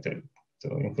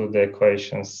the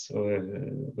equations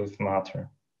with matter.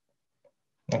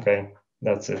 Okay,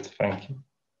 that's it. Thank you.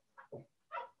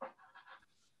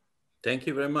 Thank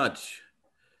you very much.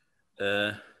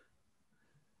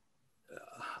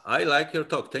 I like your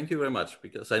talk. Thank you very much,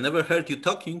 because I never heard you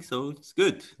talking, so it's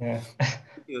good. Yeah.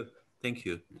 Thank you. Thank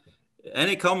you.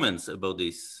 Any comments about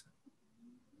this?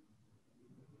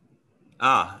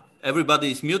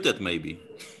 Everybody is muted, maybe.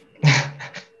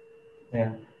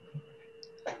 Yeah.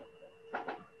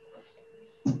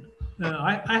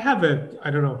 I have I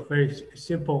don't know, very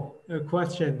simple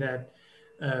question that,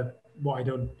 well, I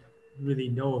don't really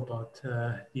know about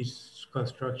these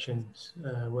constructions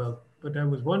well, but I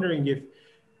was wondering if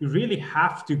you really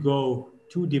have to go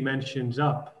 2 dimensions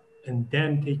up and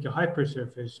then take a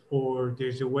hypersurface, or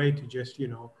there's a way to just,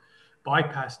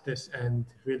 bypass this and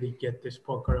really get this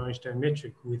Poincare-Einstein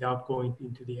metric without going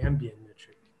into the ambient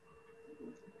metric?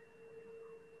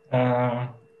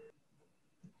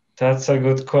 That's a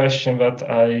good question, but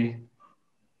I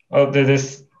have to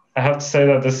say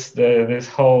that this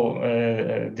whole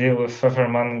deal with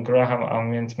Pfefferman-Graham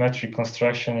ambient metric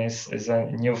construction is a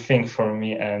new thing for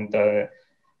me, and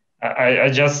I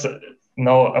just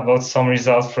know about some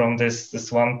results from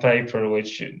this one paper,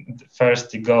 which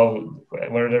first you go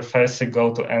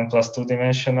to n+2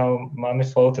 dimensional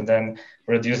manifold and then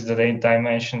reduce the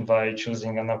dimension by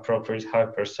choosing an appropriate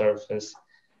hypersurface.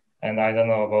 And I don't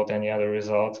know about any other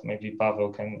result. Maybe Pavel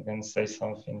can say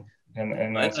something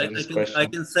and answer this question. I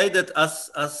can say that as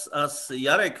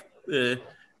Jarek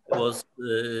was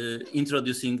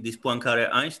introducing this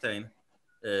Poincare-Einstein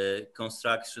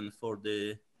construction for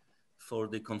the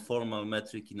conformal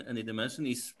metric in any dimension,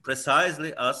 is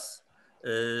precisely as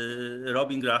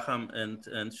Robin Graham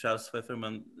and Charles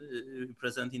Pfefferman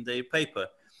present in their paper.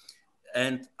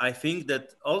 And I think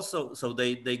that also, so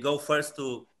they go first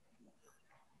to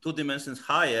 2 dimensions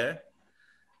higher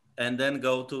and then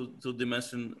go to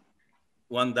dimension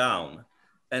 1 down.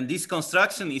 And this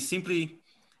construction is simply,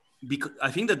 because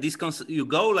I think that you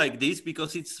go like this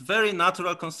because it's very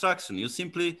natural construction. You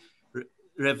simply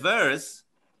reverse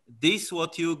this,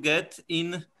 what you get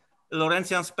in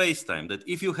Lorentzian spacetime. That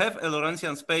if you have a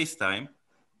Lorentzian spacetime,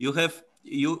 you have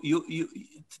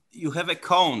a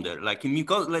cone there. Like in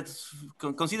let's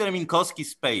consider Minkowski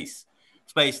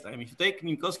spacetime. If you take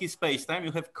Minkowski spacetime,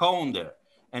 you have cone there.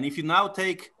 And if you now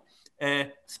take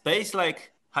a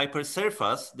space-like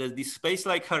hypersurface, this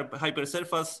space-like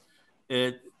hypersurface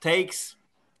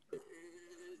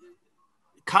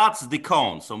cuts the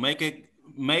cone. So make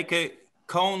a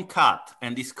cone cut,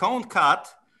 and this cone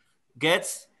cut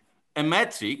gets a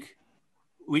metric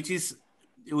which is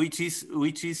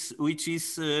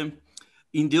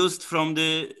induced from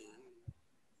the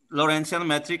Lorentzian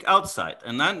metric outside.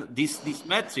 And then this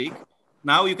metric,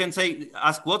 now you can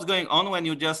ask what's going on when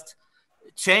you just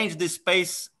change the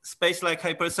space-like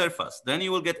hypersurface. Then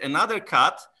you will get another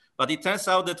cut, but it turns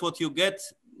out that what you get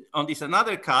on this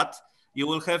another cut, you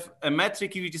will have a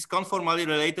metric which is conformally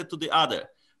related to the other.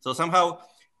 So somehow,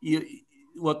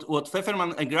 what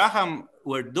Pfefferman and Graham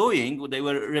were doing, they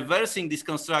were reversing this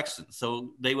construction.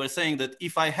 So they were saying that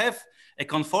if I have a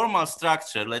conformal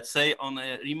structure, let's say on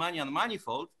a Riemannian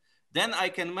manifold, then I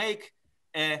can make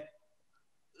a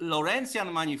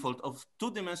Lorentzian manifold of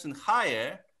 2 dimensions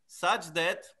higher, such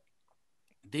that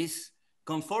this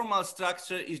conformal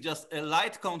structure is just a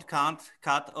light cone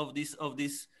cut of this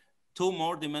 2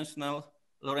 more dimensional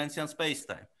Lorentzian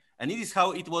spacetime. And it is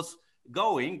how it was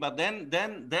going, but then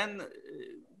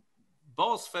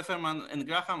both Pfefferman and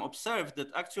Graham observed that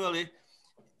actually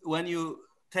when you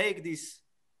take this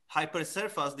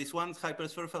hypersurface, this one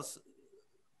hypersurface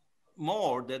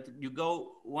more, that you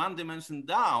go 1 dimension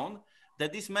down,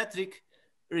 that this metric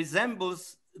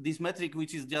resembles this metric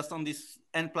which is just on this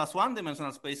n+1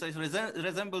 dimensional space,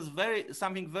 resembles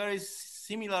something very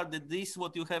similar to this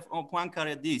what you have on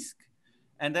Poincare disk.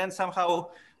 And then somehow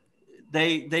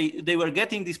they were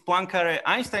getting this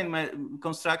Poincare-Einstein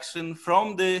construction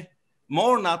from the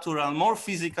more natural, more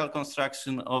physical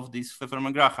construction of this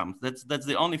Pfefferman-Graham. That's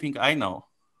the only thing I know.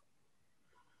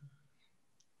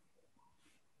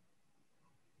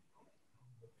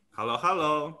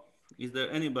 Hello. Is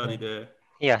there anybody there?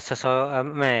 Yeah, so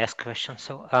may I ask a question?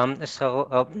 So,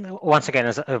 once again,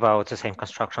 it's about the same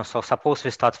construction. So suppose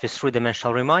we start with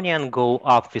 3-dimensional Riemannian, go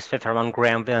up with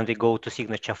Pfefferman-Graham, then we go to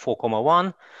signature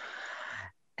 4,1.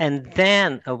 And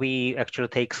then we actually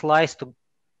take slice to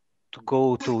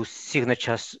go to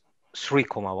signatures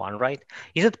 3,1, right?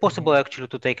 Is it possible actually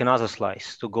to take another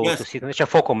slice to go to signature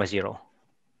 4,0?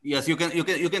 Yes, you can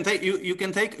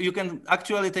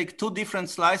actually take two different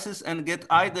slices and get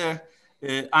either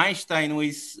Einstein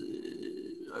with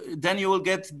then you will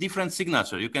get different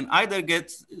signature. You can either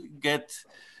get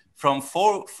from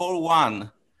 4,1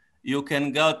 you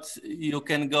can got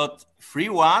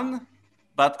 3,1,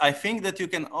 but I think that you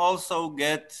can also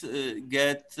get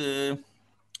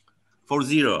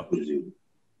 4,0.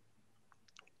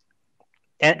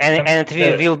 And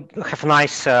we will have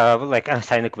nice like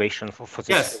Einstein equation for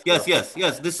this.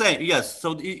 Yes, the same. Yes,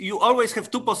 so you always have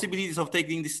two possibilities of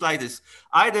taking these slices,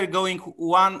 either going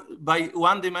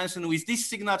one dimension with this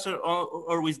signature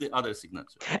or with the other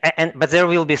signature. But there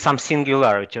will be some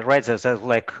singularity, right? There's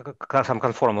like some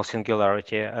conformal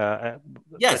singularity.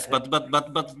 Yes, but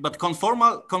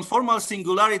conformal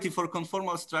singularity for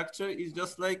conformal structure is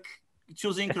just like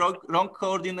choosing wrong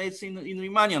coordinates in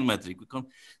Riemannian metric.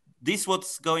 This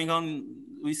what's going on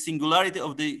with singularity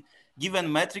of the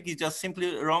given metric is just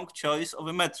simply wrong choice of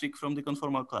a metric from the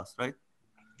conformal class, right?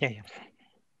 Yeah.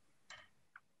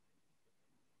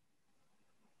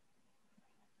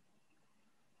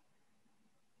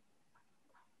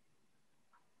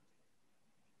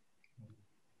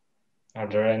 Are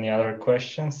there any other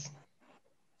questions?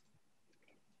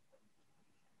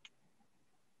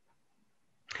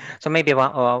 So maybe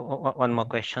one more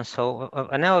question. So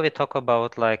now we talk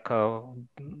about like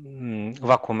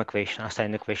vacuum equation,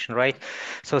 Einstein equation, right?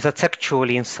 So that's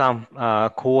actually in some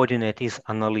coordinate is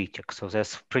analytic. So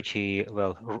that's pretty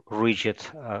well rigid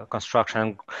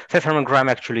construction. Pfefferman-Graham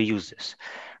actually uses,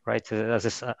 right, as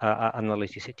this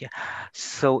analyticity.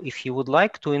 So if you would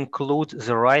like to include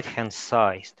the right-hand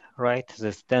side, right,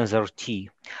 this tensor T,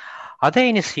 are there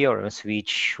any theorems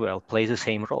which, well, play the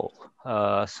same role?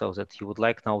 So that you would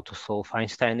like now to solve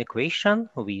Einstein equation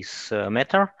with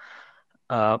matter,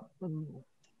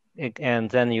 and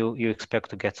then you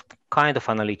expect to get kind of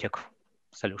analytic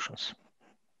solutions.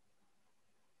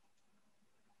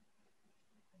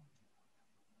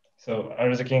 So are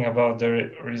you thinking about the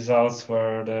results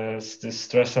where the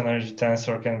stress energy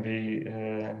tensor can be,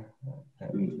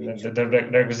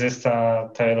 there exists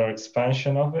a Taylor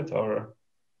expansion of it, or?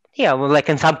 Yeah, well, like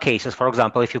in some cases, for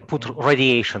example, if you put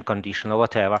radiation condition or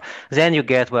whatever, then you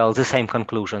get, well, the same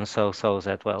conclusion. So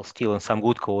that, well, still in some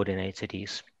good coordinates, it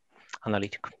is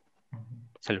analytic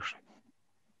solution.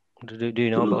 Do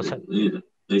you know about that?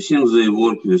 I think they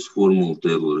work with formal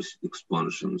Taylor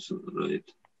expansions, right?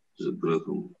 The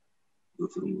Graham.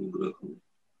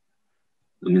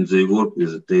 I mean, they work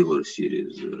with the Taylor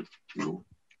series, in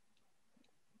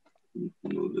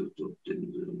order to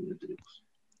obtain the metrics.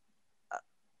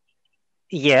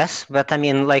 Yes, but I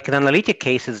mean, like an analytic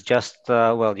case is just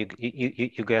well, you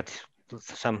get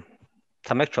some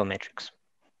actual metrics.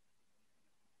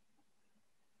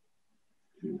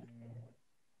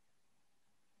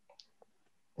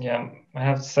 Yeah, I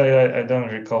have to say I don't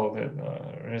recall the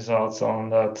results on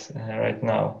that right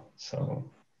now. So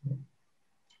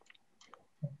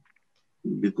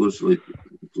because like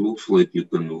it looks like you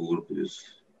can work with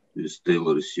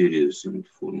Taylor series and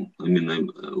form. I mean,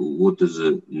 what is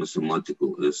the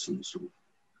mathematical essence of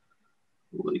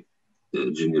like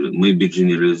maybe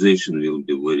generalization will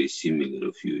be very similar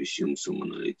if you assume some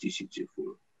analyticity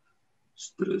for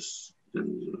stress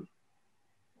tensor.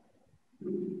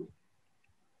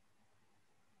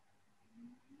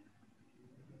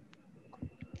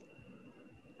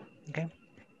 Okay.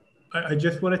 I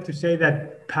just wanted to say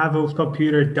that Pavel's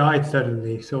computer died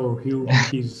suddenly, so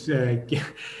he's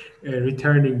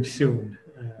returning soon.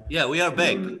 Yeah, we are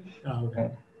back.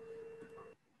 Okay.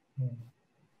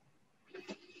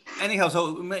 Anyhow,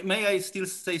 so may I still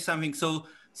say something? So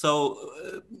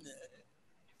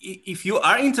if you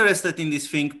are interested in this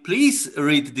thing, please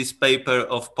read this paper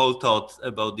of Paul Todd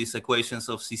about these equations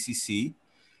of CCC.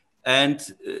 And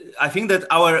I think that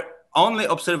our only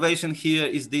observation here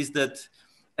is this, that,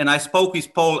 and I spoke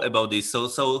with Paul about this.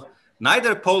 So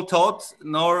neither Paul Todd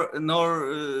nor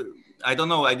I don't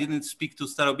know, I didn't speak to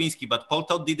Starobinsky, but Paul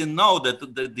Todd didn't know that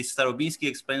the Starobinsky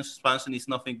expansion is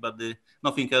nothing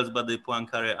else but the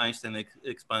Poincaré-Einstein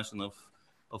expansion of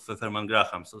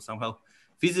Pfefferman-Graham. So somehow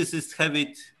physicists have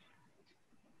it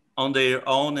on their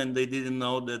own, and they didn't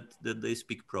know that they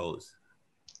speak prose.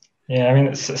 Yeah, I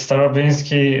mean,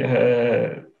 Starobinsky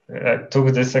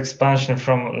took this expansion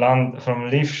from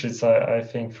Lifshitz, I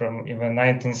think, from even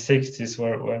 1960s,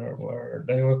 where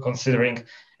they were considering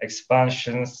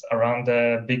expansions around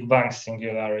the Big Bang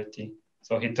singularity.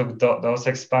 So he took those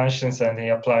expansions and he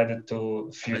applied it to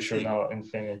future null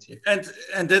infinity. And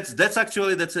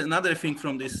that's another thing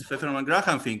from this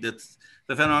Pfefferman-Graham thing, that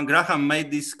Pfefferman-Graham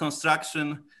made this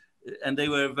construction and they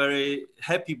were very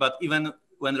happy. But even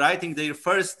when writing their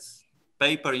first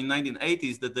paper in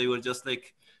 1980s, that they were just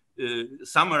like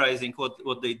summarizing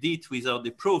what they did without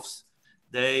the proofs,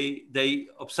 they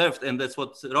observed, and that's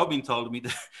what Robin told me,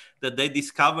 that they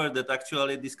discovered that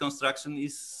actually this construction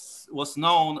was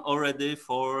known already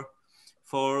for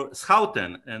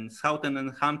Schouten, and Schouten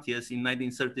and Hantjes in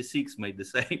 1936 made the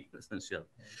same essentially.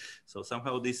 So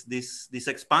somehow this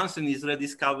expansion is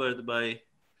rediscovered by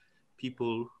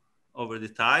people over the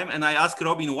time. And I asked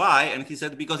Robin why, and he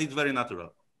said because it's very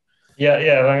natural. Yeah.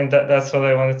 I mean that's what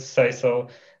I wanted to say. So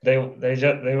they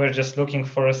were just looking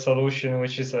for a solution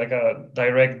which is like a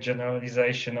direct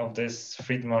generalization of this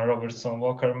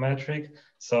Friedman-Robertson-Walker metric.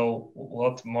 So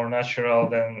what more natural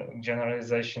than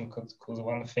generalization could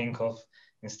one think of,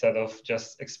 instead of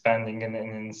just expanding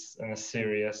in a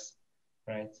series,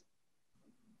 right?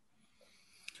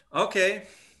 Okay.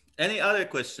 Any other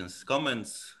questions,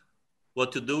 comments?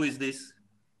 What to do with this?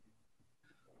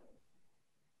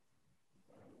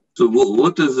 So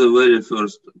what is the very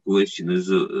first question? Is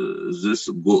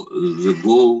the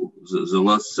goal, the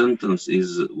last sentence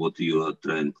is what you are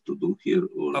trying to do here?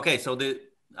 Or? Okay, so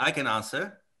I can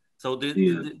answer. So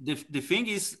the thing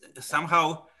is,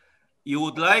 somehow you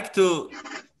would like to,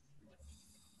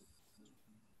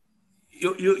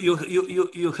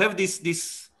 you have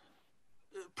this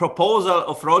proposal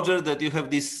of Roger that you have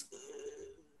these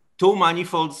two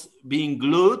manifolds being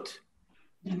glued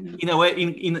in a way,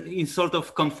 in sort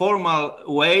of conformal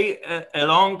way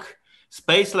along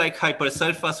space-like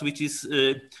hypersurface, which is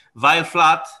Weil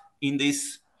flat in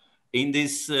this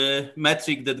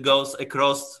metric that goes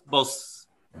across this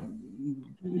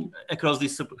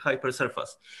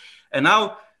hypersurface. And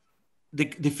now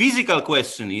the physical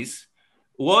question is,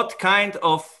 if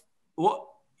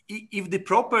the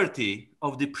property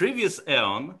of the previous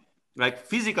eon, like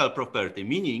physical property,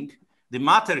 meaning the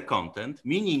matter content,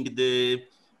 meaning the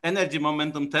energy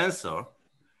momentum tensor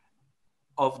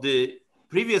of the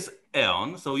previous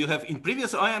eon. So you have, in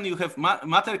previous eon, you have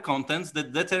matter contents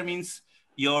that determines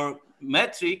your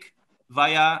metric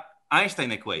via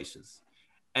Einstein equations.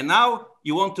 And now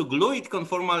you want to glue it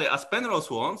conformally as Penrose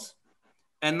wants.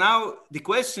 And now the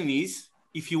question is,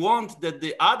 if you want that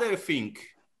the other thing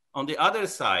on the other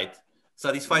side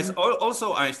satisfies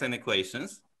also Einstein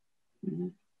equations,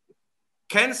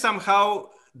 can somehow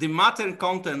the matter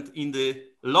content in the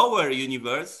lower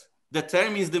universe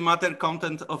determines the matter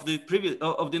content of the previous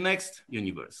of the next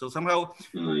universe? So somehow,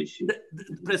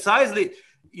 precisely,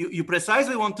 you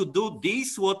precisely want to do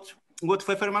this what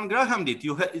Pfefferman-Graham did.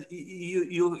 You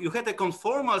had a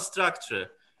conformal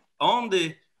structure on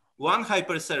the one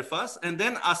hypersurface, and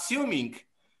then assuming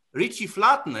Ricci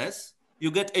flatness,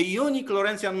 you get a unique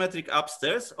Lorentzian metric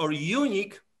upstairs, or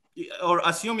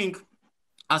assuming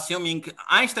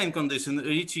Einstein condition,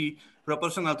 Ricci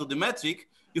proportional to the metric,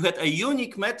 you had a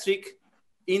unique metric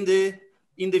in the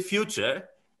future.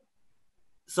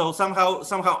 So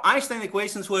somehow Einstein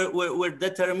equations were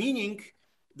determining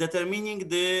the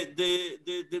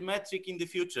metric in the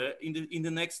future in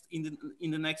the next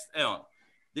eon.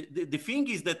 The thing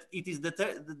is that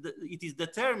it is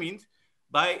determined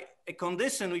by a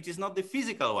condition which is not the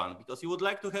physical one, because you would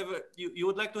like to have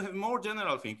a more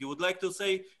general thing. You would like to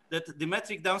say that the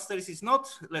metric downstairs is not,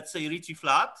 let's say, Ricci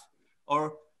flat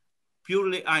or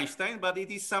purely Einstein, but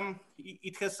it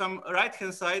has some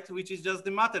right-hand side which is just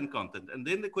the matter content. And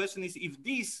then the question is if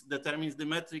this determines the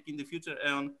metric in the future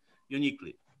eon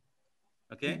uniquely.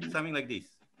 Okay, something like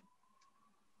this.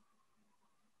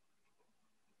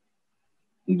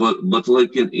 But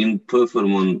like in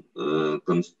Pfefferman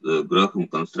Graham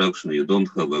construction, you don't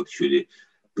have actually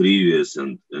previous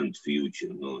and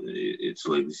future. No, it's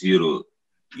like zero.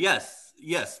 Yes,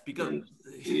 because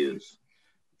yes.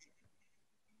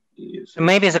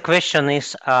 Maybe the question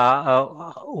is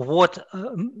what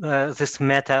does this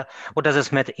matter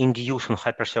induce on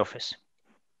hypersurface?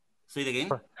 Say it again.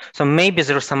 So maybe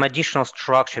there is some additional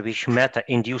structure which matter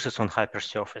induces on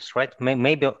hypersurface, right?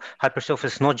 Maybe hypersurface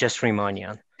is not just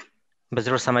Riemannian, but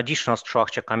there is some additional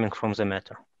structure coming from the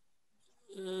matter.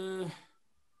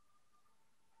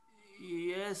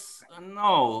 Yes,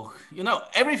 no. You know,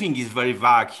 everything is very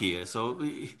vague here. So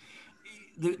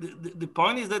the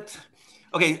point is that,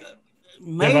 okay,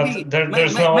 maybe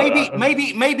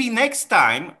maybe next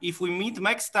time, if we meet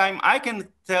next time, I can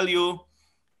tell you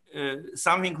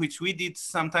something which we did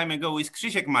some time ago with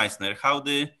Krzysiek Meissner, how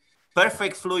the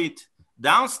perfect fluid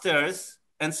downstairs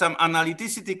and some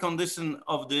analyticity condition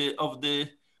of the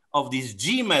of this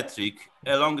G metric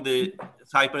along the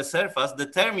hypersurface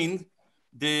determined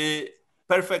the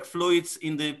perfect fluids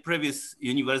in the previous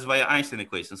universe via Einstein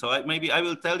equation. So maybe I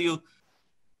will tell you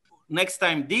next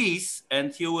time this,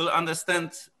 and you will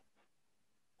understand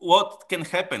what can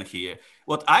happen here.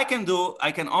 What I can do,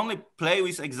 I can only play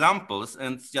with examples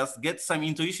and just get some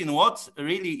intuition what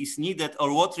really is needed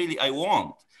or what really I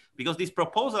want. Because this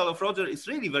proposal of Roger is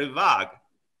really very vague,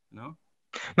 you know?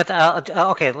 But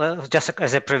okay, just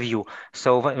as a preview.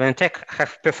 So when you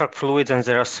have perfect fluids and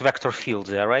there's vector fields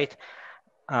there, right?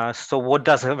 So what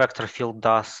does a vector field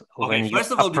does when you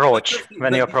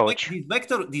approach?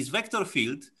 This vector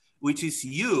field, which is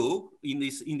U in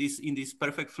this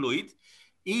perfect fluid,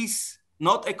 is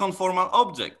not a conformal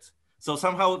object. So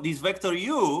somehow this vector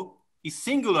U is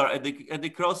singular at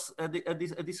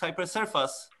this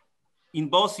hypersurface in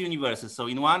both universes. So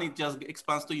in one it just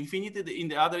expands to infinity, in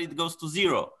the other it goes to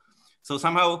zero. So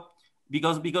somehow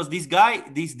because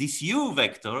this U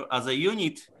vector as a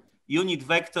unit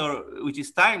vector which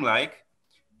is time-like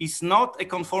is not a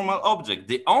conformal object.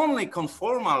 The only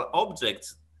conformal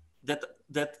objects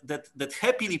that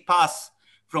happily pass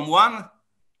from one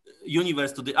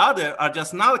universe to the other are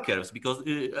just null curves, because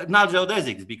null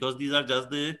geodesics, because these are just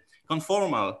the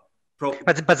conformal.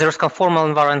 But there's conformal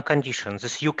invariant conditions.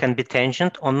 This U can be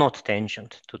tangent or not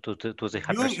tangent to the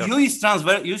hypersurface. U is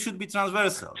transverse. U should be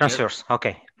transversal. Transverse. Yeah?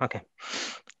 Okay.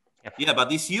 Yep. Yeah, but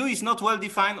this U is not well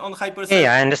defined on hypersurface.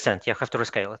 Yeah, I understand. You have to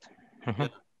rescale it. Mm-hmm.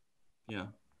 Yeah.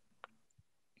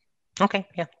 Okay.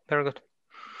 Yeah. Very good.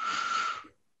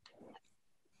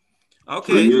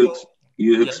 Okay. So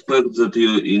you expect that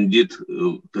you indeed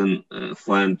can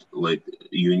find like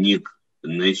unique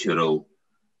natural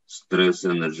stress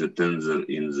energy tensor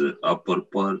in the upper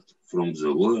part from the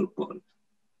lower part?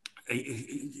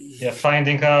 Yeah,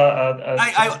 finding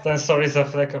a tensor is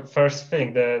like a first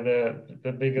thing. The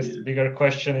bigger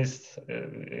question is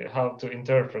how to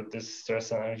interpret this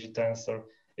stress energy tensor.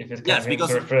 If it can be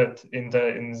interpreted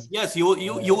yes, you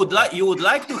would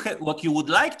like to have what you would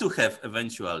like to have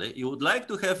eventually. You would like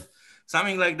to have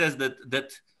something like this,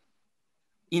 that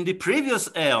in the previous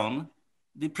aeon,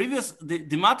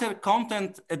 the matter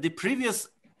content at the previous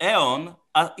aeon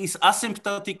is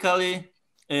asymptotically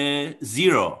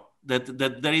zero. That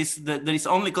there is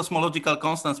only cosmological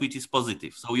constants which is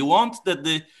positive. So you want that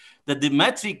the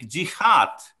metric G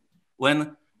hat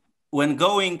when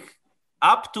going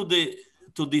up to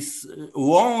this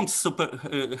wound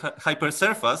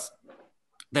hypersurface,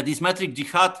 that this metric G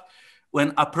hat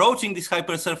when approaching this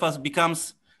hypersurface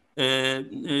becomes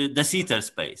de Sitter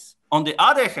space. On the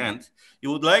other hand, you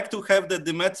would like to have that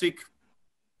the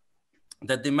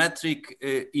metric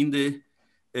in the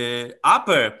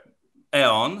upper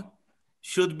aeon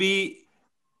should be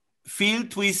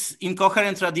filled with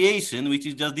incoherent radiation, which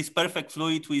is just this perfect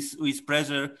fluid with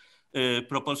pressure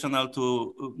proportional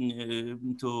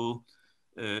to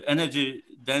energy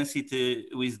density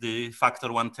with the factor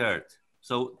 1/3.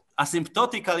 So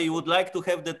asymptotically, you would like to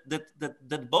have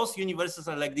that both universes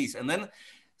are like this, and then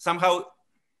somehow,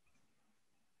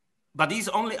 but it's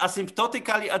only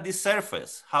asymptotically at the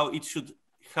surface how it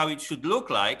should look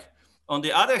like. On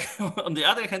the other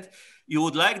hand, you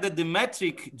would like that the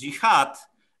metric G hat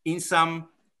in some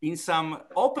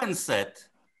open set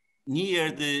near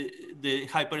the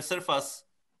hypersurface,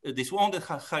 this wounded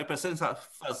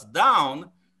hypersurface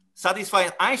down, satisfy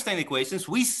Einstein equations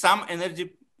with some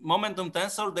energy momentum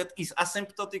tensor that is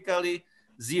asymptotically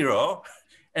zero,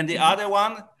 and the other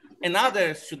one,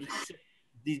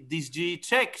 this G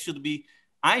check should be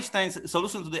Einstein's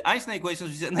solution to the Einstein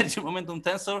equations with energy momentum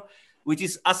tensor, which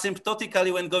is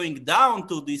asymptotically when going down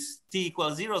to this t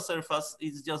 = 0 surface,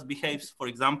 it just behaves, for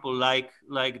example, like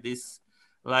this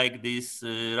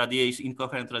radiation,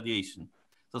 incoherent radiation.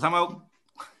 So somehow,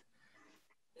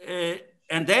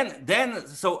 and then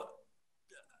so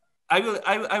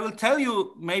I will tell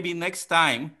you maybe next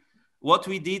time what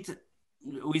we did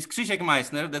with Krzysiek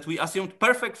Meissner, that we assumed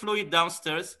perfect fluid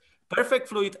downstairs, perfect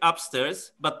fluid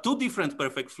upstairs, but two different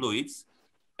perfect fluids.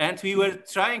 And we were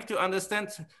trying to understand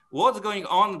what's going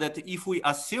on, that if we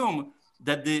assume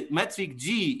that the metric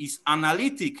G is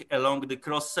analytic along the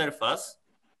cross surface,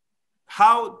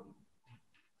 how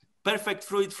perfect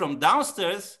fluid from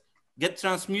downstairs get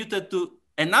transmuted to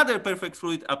another perfect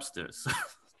fluid upstairs.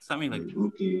 Something like that.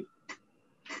 Okay.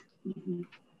 Mm-hmm.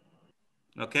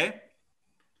 Okay?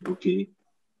 Okay.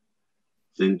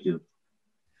 Thank you.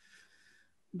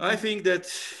 I think that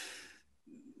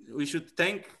we should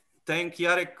thank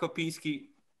Jarek Kopiński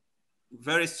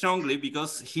very strongly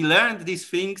because he learned these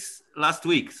things last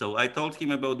week. So I told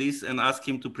him about this and asked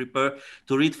him to prepare,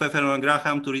 to read Pfeffer and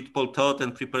Graham, to read Paul Todd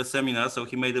and prepare seminars. So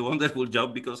he made a wonderful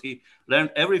job because he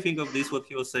learned everything of this, what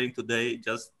he was saying today,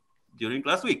 just during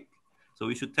last week. So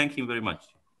we should thank him very much.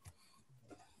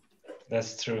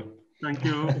 That's true. Thank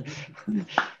you.